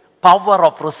important. Power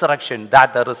of resurrection,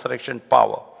 that the resurrection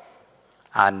power.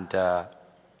 And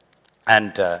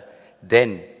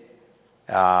then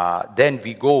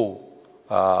we go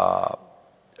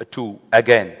to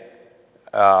again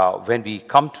when we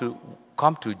come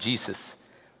to Jesus.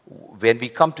 When we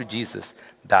come to Jesus,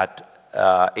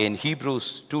 that in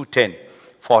Hebrews 2:10,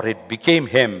 for it became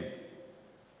him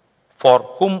for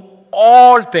whom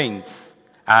all things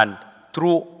and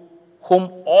through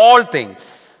whom all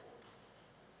things,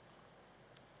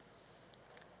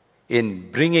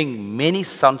 in bringing many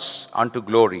sons unto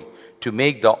glory, to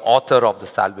make the author of the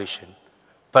salvation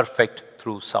perfect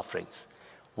through sufferings.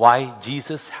 Why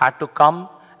Jesus had to come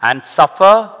and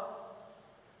suffer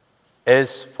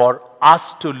is for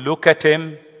us to look at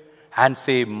him and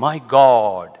say, my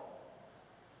God,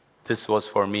 this was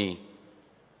for me.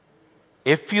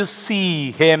 If you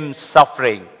see him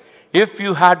suffering, if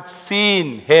you had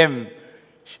seen him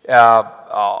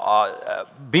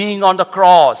being on the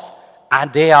cross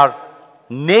and they are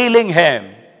nailing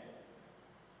him,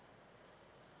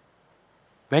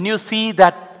 when you see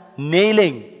that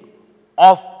nailing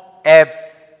of a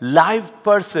live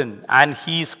person and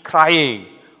he is crying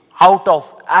out of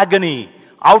agony,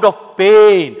 out of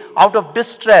pain, out of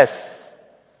distress.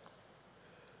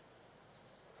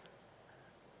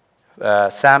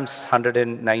 Psalms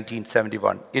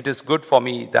 119:71. It is good for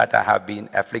me that I have been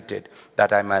afflicted,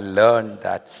 that I may learn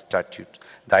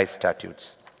thy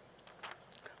statutes.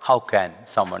 How can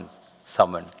someone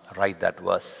write that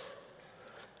verse?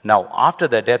 Now, after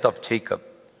the death of Jacob,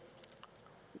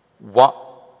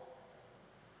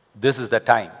 this is the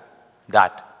time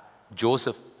that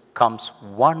Joseph comes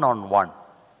one-on-one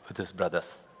with his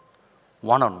brothers.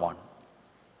 One-on-one.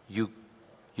 You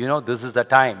know, this is the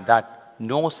time that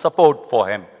no support for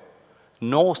him,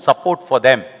 no support for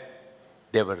them.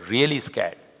 They were really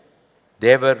scared.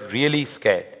 They were really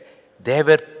scared. They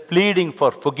were pleading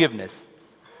for forgiveness.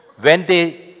 When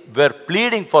they were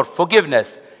pleading for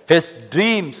forgiveness, his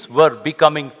dreams were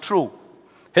becoming true.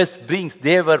 His dreams,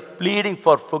 they were pleading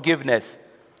for forgiveness.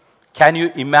 Can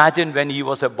you imagine when he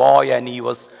was a boy and he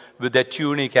was with a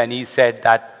tunic and he said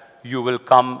that you will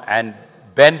come and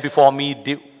bend before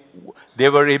me? They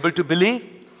were able to believe.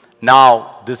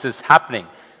 Now this is happening.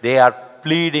 They are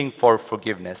pleading for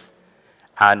forgiveness.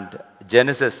 And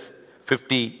Genesis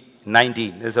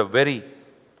 50:19 is a very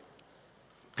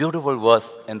beautiful verse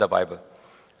in the Bible.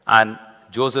 And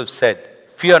Joseph said,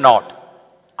 "Fear not,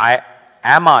 I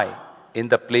in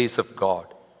the place of God."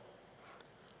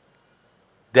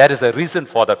 There is a reason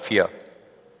for the fear.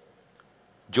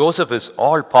 Joseph is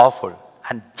all powerful,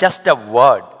 and just a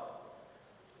word,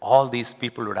 all these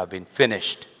people would have been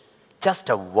finished. Just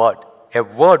a word. A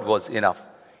word was enough.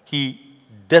 He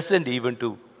doesn't even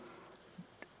to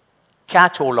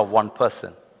catch hold of one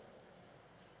person.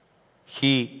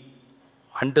 He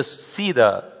see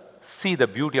the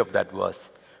beauty of that verse.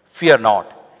 Fear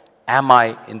not, am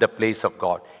I in the place of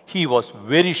God? He was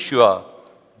very sure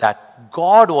that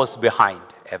God was behind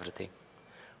everything.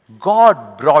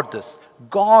 God brought this.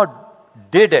 God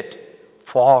did it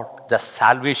for the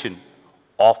salvation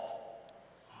of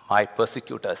my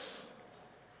persecutors.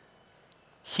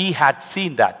 He had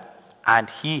seen that, and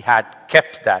he had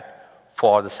kept that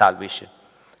for the salvation.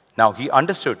 Now he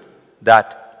understood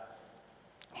that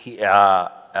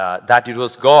that it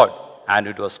was God and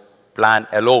it was plan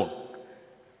alone.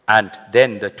 And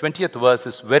then the 20th verse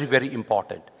is very, very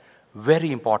important.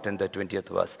 Very important, the 20th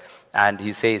verse. And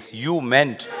he says, "You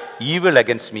meant evil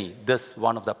against me." This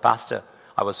one of the pastor,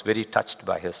 I was very touched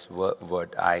by his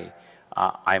word. I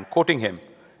am quoting him.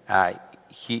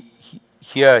 He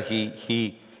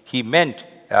meant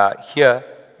here,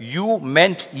 "You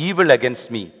meant evil against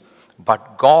me,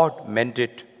 but God meant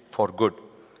it for good,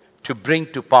 to bring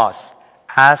to pass,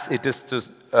 as it is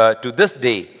to this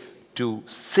day, to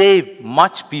save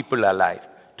much people alive."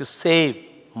 To save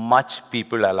much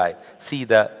people alive. See,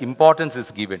 the importance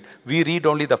is given. We read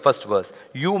only the first verse.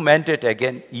 "You meant it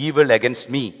again evil against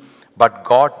me, but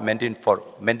God meant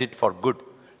it for good."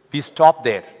 We stop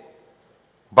there.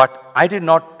 But I did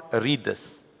not read this.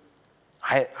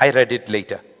 I read it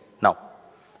later. Now,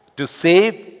 to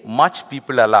save much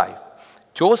people alive.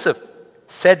 Joseph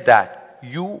said that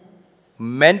you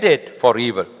meant it for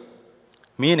evil.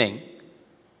 Meaning,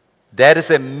 there is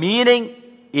a meaning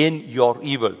in your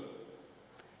evil.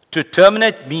 To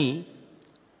terminate me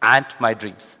and my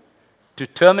dreams. To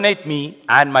terminate me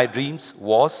and my dreams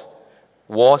was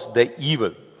the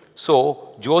evil. So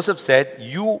Joseph said,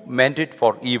 "You meant it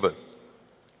for evil."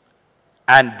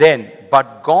 And then, "But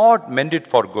God meant it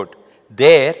for good."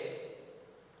 There,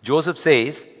 Joseph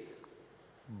says,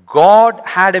 God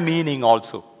had a meaning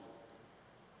also.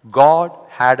 God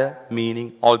had a meaning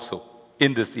also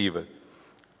in this evil.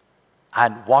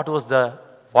 And what was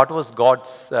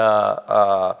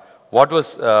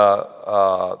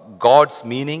God's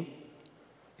meaning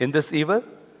in this evil?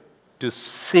 To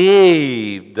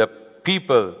save the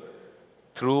people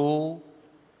through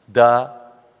the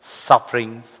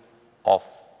sufferings of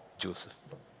Joseph.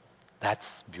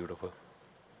 That's beautiful.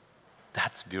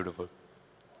 That's beautiful.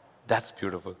 That's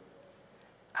beautiful.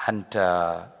 And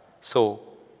so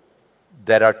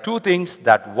there are two things.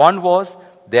 That one was,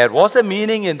 there was a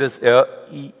meaning in this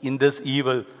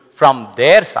evil from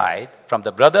their side, from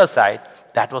the brother's side,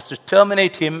 that was to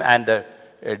terminate him and the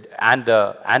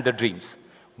dreams.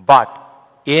 But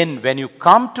when you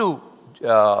come to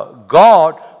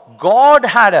God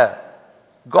had a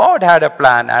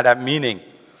plan, had a meaning,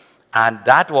 and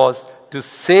that was to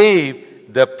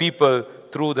save the people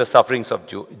through the sufferings of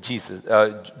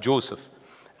Joseph.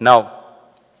 Now,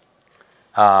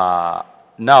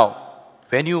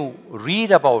 when you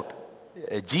read about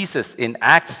Jesus in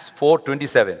Acts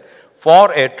 4:27,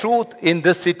 "For a truth in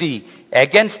this city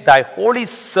against thy holy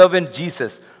servant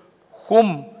Jesus,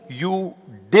 whom you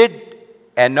did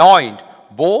anoint,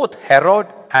 both Herod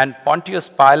and Pontius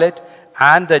Pilate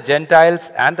and the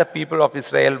Gentiles and the people of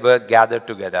Israel were gathered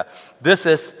together." This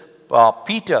is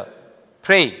Peter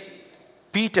praying.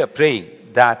 Peter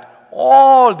praying that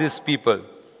all these people,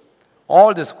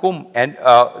 all this whom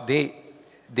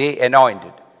they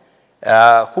anointed,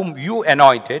 whom you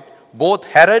anointed, both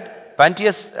Herod,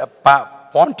 Pontius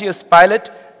Pilate,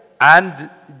 and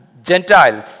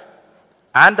Gentiles,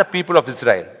 and the people of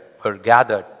Israel were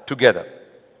gathered together.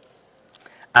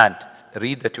 And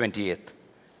read the 28th.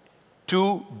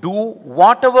 "To do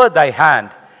whatever thy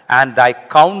hand and thy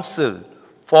counsel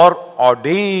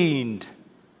foreordained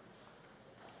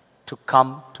to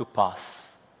come to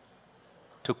pass."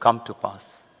 To come to pass.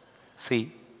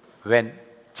 See, when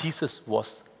Jesus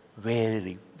was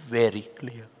very, very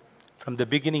clear. From the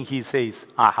beginning he says,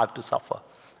 "I have to suffer.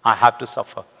 I have to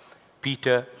suffer."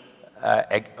 Peter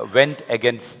went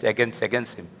against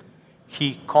him.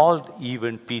 He called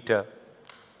even Peter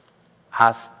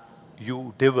as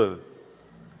 "you devil,"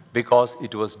 because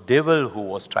it was devil who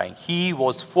was trying. He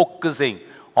was focusing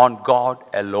on God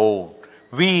alone.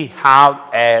 We have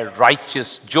a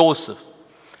righteous Joseph.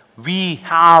 We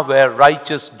have a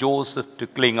righteous Joseph to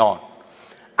cling on.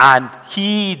 And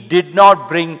he did not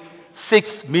bring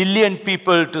 6 million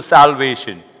people to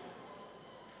salvation.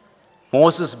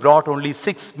 Moses brought only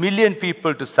 6 million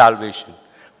people to salvation.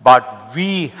 But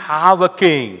we have a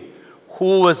king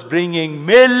who was bringing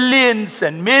millions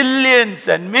and millions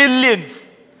and millions.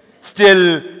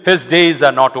 Still, his days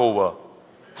are not over.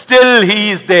 Still,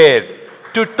 he is there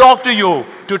to talk to you,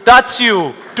 to touch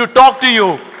you, to talk to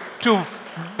you, to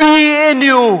be in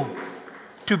you.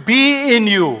 To be in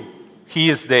you. He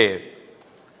is there.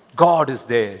 God is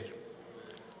there.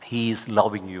 He is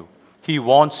loving you. He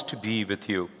wants to be with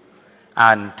you.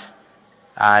 And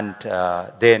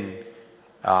then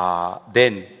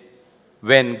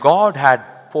when God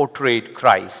had portrayed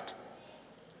Christ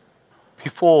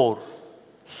before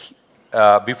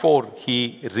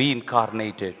he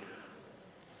reincarnated,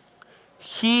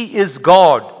 he is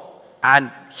God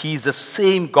and he is the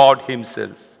same God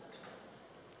himself.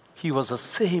 He was the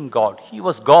same God. He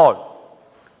was God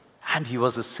and he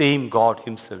was the same God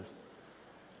himself.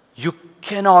 You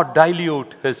cannot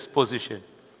dilute his position,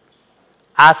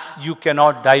 as you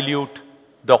cannot dilute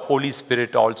the Holy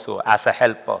Spirit also as a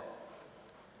helper.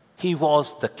 He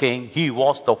was the King. He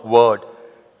was the Word.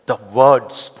 The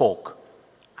Word spoke.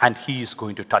 And he is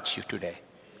going to touch you today.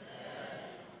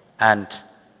 And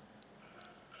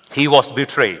he was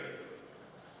betrayed.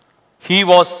 He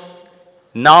was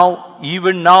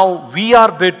even now, we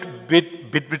are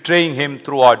betraying him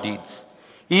through our deeds.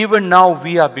 Even now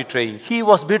we are betraying. He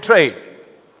was betrayed.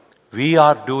 We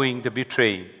are doing the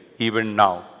betraying even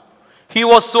now. He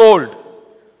was sold.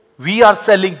 We are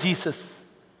selling Jesus.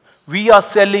 We are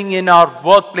selling in our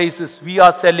workplaces. We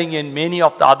are selling in many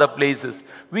of the other places.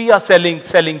 We are selling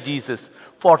Jesus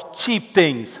for cheap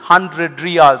things. 100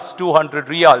 riyals, 200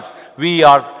 riyals. We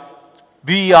are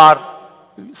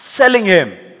selling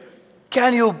him.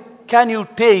 Can you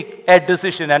take a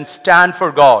decision and stand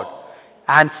for God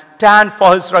and stand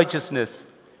for his righteousness?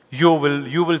 You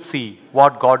will see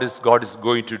what God is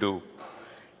going to do.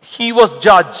 He was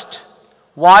judged.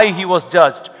 Why he was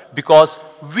judged? Because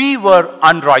we were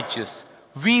unrighteous.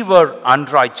 We were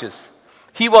unrighteous.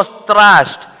 He was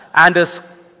thrashed and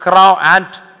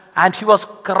he was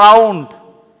crowned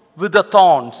with the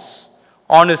thorns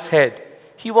on his head.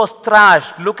 He was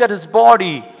thrashed. Look at his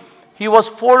body. He was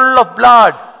full of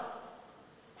blood.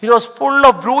 He was full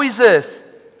of bruises.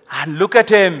 And look at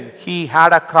him. He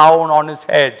had a crown on his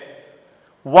head.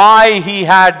 Why he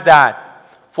had that?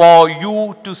 For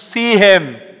you to see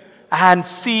him and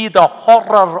see the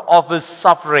horror of his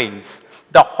sufferings.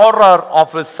 The horror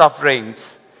of his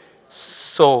sufferings.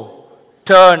 So,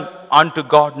 turn unto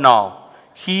God now.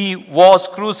 He was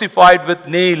crucified with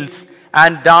nails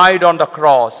and died on the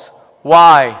cross.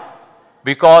 Why?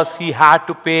 Because he had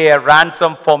to pay a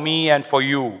ransom for me and for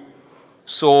you.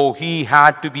 So, he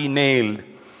had to be nailed.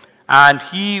 And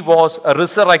he was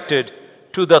resurrected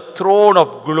to the throne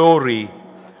of glory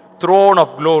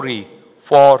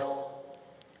for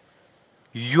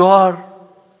your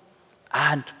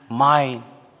and mine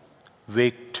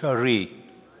victory.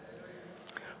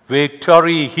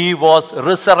 Victory. He was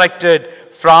resurrected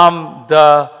from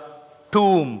the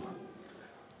tomb,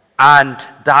 and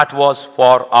that was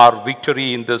for our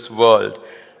victory in this world.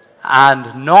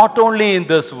 And not only in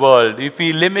this world, if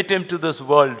we limit him to this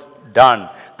world, done.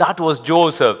 That was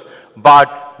Joseph. But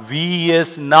we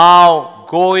is now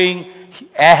going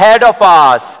ahead of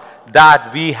us,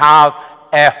 that we have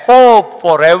a hope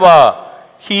forever.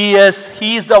 He is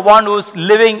the one who is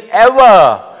living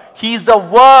ever. He is the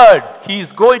Word. He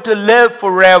is going to live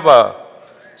forever.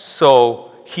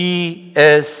 So he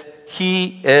is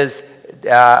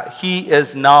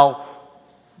now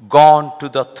gone to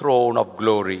the throne of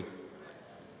glory.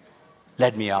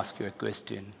 Let me ask you a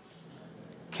question.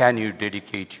 Can you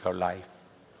dedicate your life?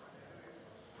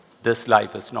 This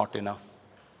life is not enough.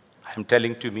 I am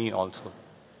telling to me also.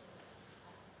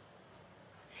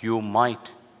 You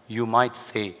might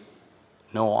say,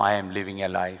 no, I am living a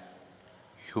life.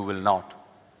 You will not.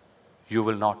 You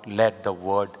will not. Let the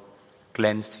Word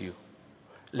cleanse you.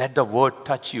 Let the Word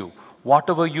touch you.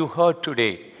 Whatever you heard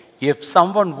today, if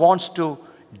someone wants to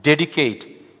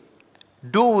dedicate,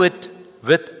 do it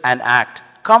with an act.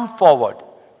 Come forward.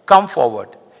 Come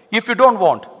forward. If you don't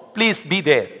want, please be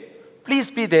there. Please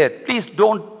be there. Please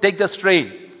don't take the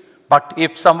strain. But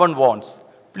if someone wants,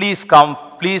 please come.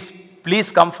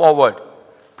 Please come forward.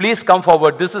 Please come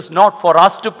forward. This is not for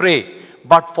us to pray,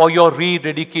 but for your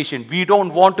rededication. We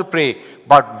don't want to pray,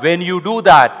 but when you do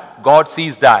that, God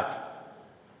sees that.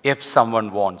 If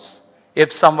someone wants,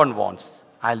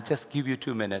 I'll just give you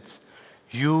 2 minutes.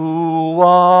 You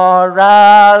are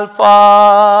Alpha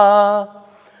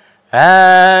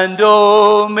and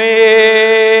Omega,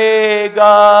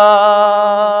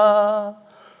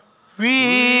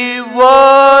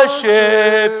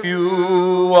 worship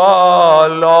you, O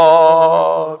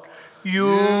Lord.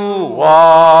 You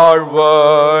are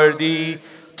worthy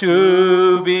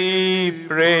to be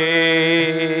praised.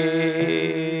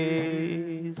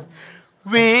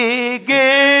 We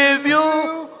give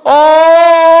you all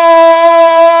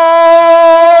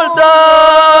the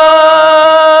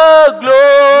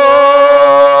glory.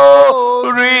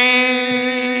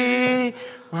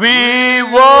 We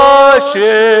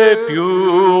worship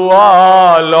you,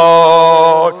 our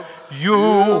Lord.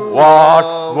 You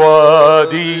are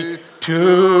worthy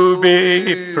to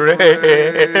be praised.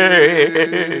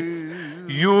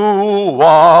 You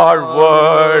are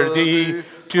worthy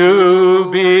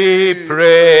to be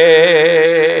praised.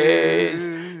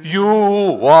 You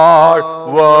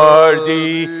are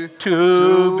worthy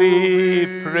to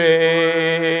be praised.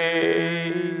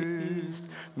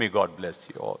 May God bless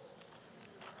you all.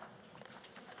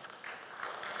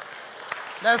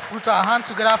 Let's put our hand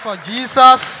together for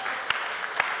Jesus.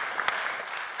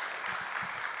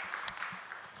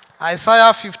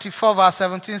 Isaiah 54 verse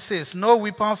 17 says, no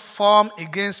weapon formed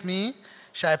against me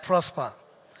shall prosper,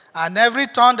 and every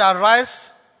tongue that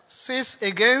rises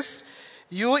against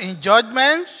you in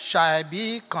judgment shall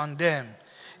be condemned.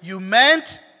 You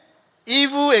meant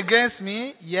evil against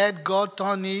me, yet God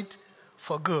turned it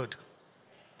for good.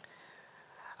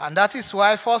 And that is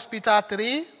why 1 Peter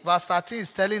 3 verse 13 is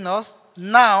telling us,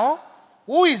 now,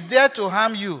 who is there to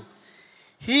harm you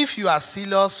if you are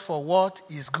zealous for what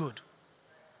is good?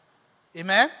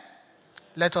 Amen?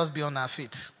 Let us be on our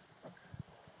feet.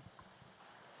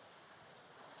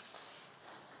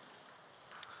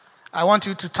 I want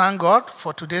you to thank God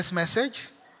for today's message,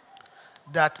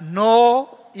 that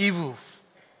no evil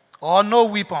or no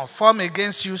weapon formed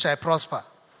against you shall prosper.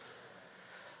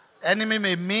 Enemy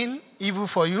may mean evil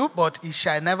for you, but it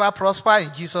shall never prosper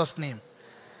in Jesus' name.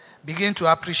 Begin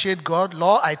to appreciate God.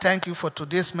 Lord, I thank you for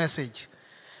today's message.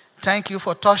 Thank you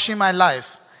for touching my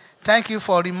life. Thank you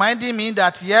for reminding me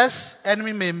that yes,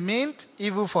 enemy may mean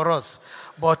evil for us,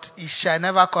 but it shall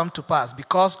never come to pass,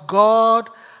 because God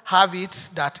have it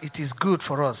that it is good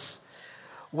for us.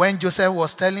 When Joseph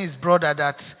was telling his brother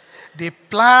that they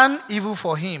planned evil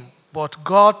for him, but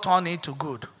God turned it to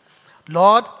good.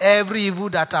 Lord, every evil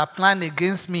that are planned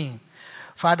against me,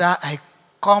 Father, I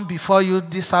come before you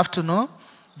this afternoon,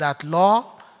 that Lord,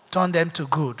 turn them to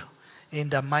good. In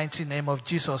the mighty name of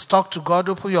Jesus. Talk to God,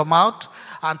 open your mouth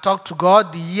and talk to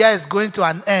God. The year is going to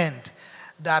an end.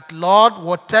 That Lord,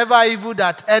 whatever evil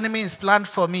that enemy is planned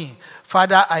for me,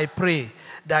 Father, I pray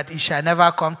that it shall never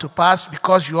come to pass,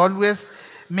 because you always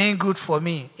mean good for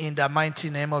me, in the mighty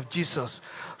name of Jesus.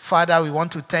 Father, we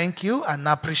want to thank you and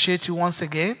appreciate you once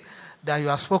again that you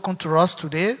have spoken to us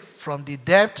today from the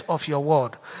depth of your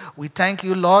word. We thank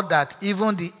you, Lord, that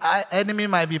even the enemy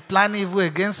might be planning evil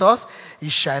against us, it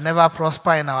shall never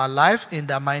prosper in our life, in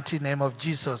the mighty name of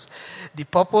Jesus. The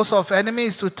purpose of enemy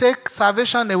is to take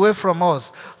salvation away from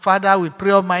us. Father, we pray,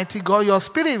 Almighty God, your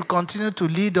Spirit will continue to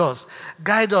lead us,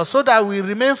 guide us, so that we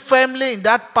remain firmly in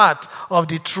that part of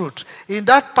the truth, in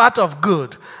that part of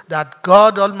good, that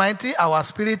God Almighty, our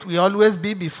spirit will always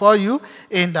be before you,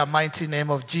 in the mighty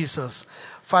name of Jesus.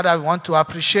 Father, we want to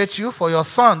appreciate you for your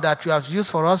son that you have used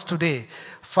for us today.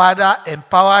 Father,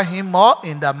 empower him more,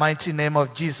 in the mighty name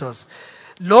of Jesus.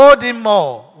 Load him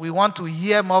more. We want to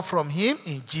hear more from him,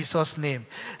 in Jesus' name.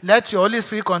 Let your Holy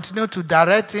Spirit continue to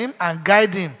direct him and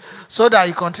guide him, so that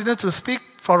he continue to speak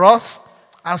for us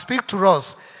and speak to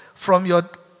us from your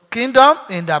kingdom,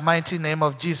 in the mighty name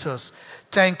of Jesus.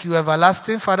 Thank you,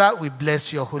 everlasting Father. We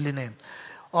bless your holy name.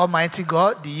 Almighty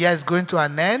God, the year is going to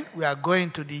an end. We are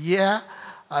going to the year,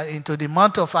 into the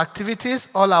month of activities.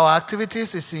 All our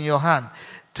activities is in your hand.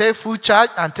 Take full charge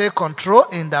and take control,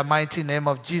 in the mighty name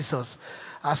of Jesus.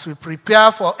 As we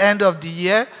prepare for end of the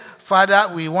year,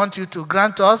 Father, we want you to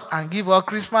grant us and give our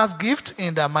Christmas gift,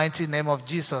 in the mighty name of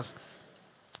Jesus.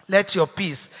 Let your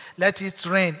peace, let it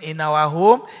reign in our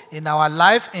home, in our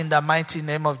life, in the mighty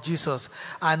name of Jesus.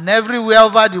 And everywhere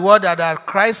over the world that are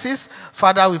crises,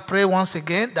 Father, we pray once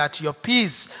again that your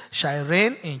peace shall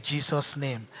reign, in Jesus'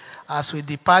 name. As we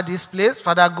depart this place,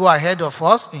 Father, go ahead of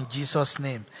us, in Jesus'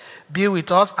 name. Be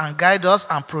with us and guide us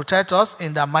and protect us,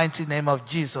 in the mighty name of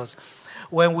Jesus.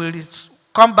 When we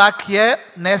come back here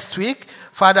next week,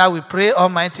 Father, we pray,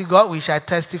 Almighty God, we shall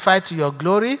testify to your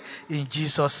glory, in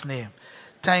Jesus' name.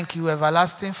 Thank you,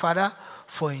 everlasting Father,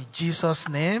 for in Jesus'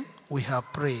 name we have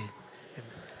prayed. Amen.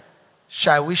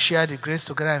 Shall we share the grace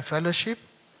together in fellowship?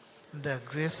 The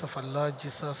grace of our Lord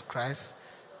Jesus Christ,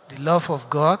 the love of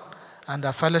God, and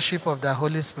the fellowship of the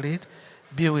Holy Spirit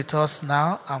be with us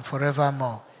now and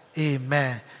forevermore.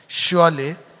 Amen.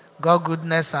 Surely, God's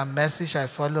goodness and mercy shall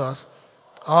follow us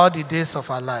all the days of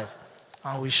our life,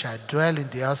 and we shall dwell in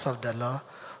the house of the Lord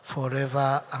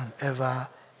forever and ever.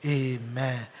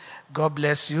 Amen. God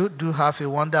bless you. Do have a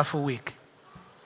wonderful week.